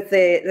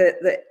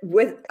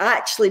 with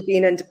actually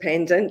being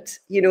independent,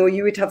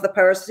 you would have the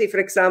power to say, for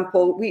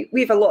example, we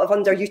have a lot of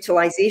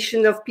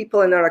underutilization of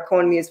people in our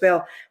economy as well.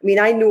 I mean,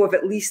 I know of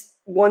at least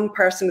one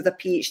person with a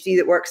PhD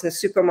that works in a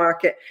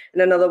supermarket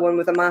and another one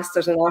with a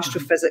master's in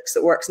astrophysics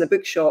that works in a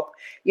bookshop.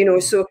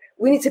 So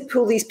we need to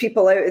pull these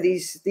people out of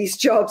these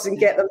jobs and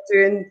get them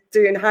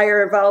doing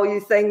higher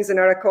value things in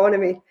our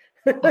economy.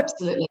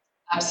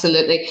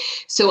 Absolutely.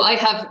 So I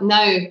have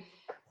now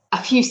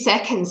a few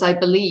seconds, I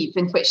believe,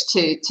 in which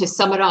to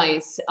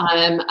summarise.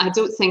 I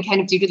don't think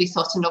anybody really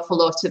thought an awful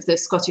lot of the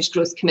Scottish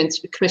Growth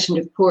Commission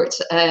report.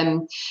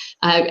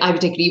 I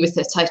would agree with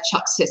it. I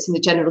chucked it in the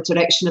general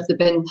direction of the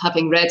bin,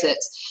 having read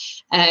it.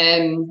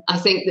 I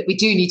think that we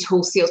do need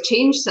wholesale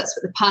change. That's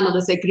what the panel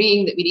is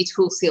agreeing, that we need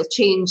wholesale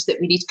change,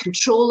 that we need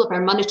control of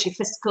our monetary,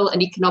 fiscal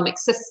and economic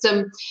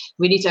system.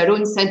 We need our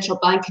own central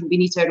bank and we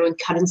need our own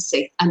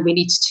currency. And we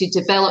need to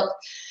develop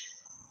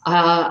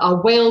a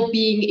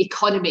well-being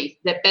economy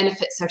that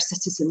benefits our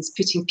citizens,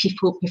 putting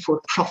people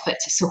before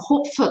profit. So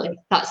hopefully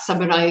that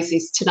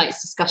summarises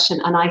tonight's discussion,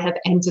 and I have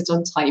ended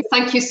on time.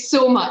 Thank you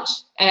so much,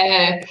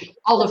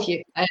 all of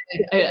you. I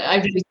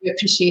really do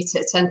appreciate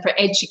it, and for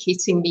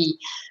educating me,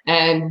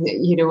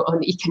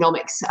 on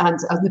economics and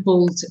the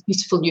bold,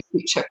 beautiful new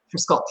future for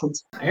Scotland.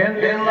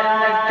 Ending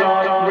Life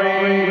Talk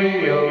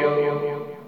Radio.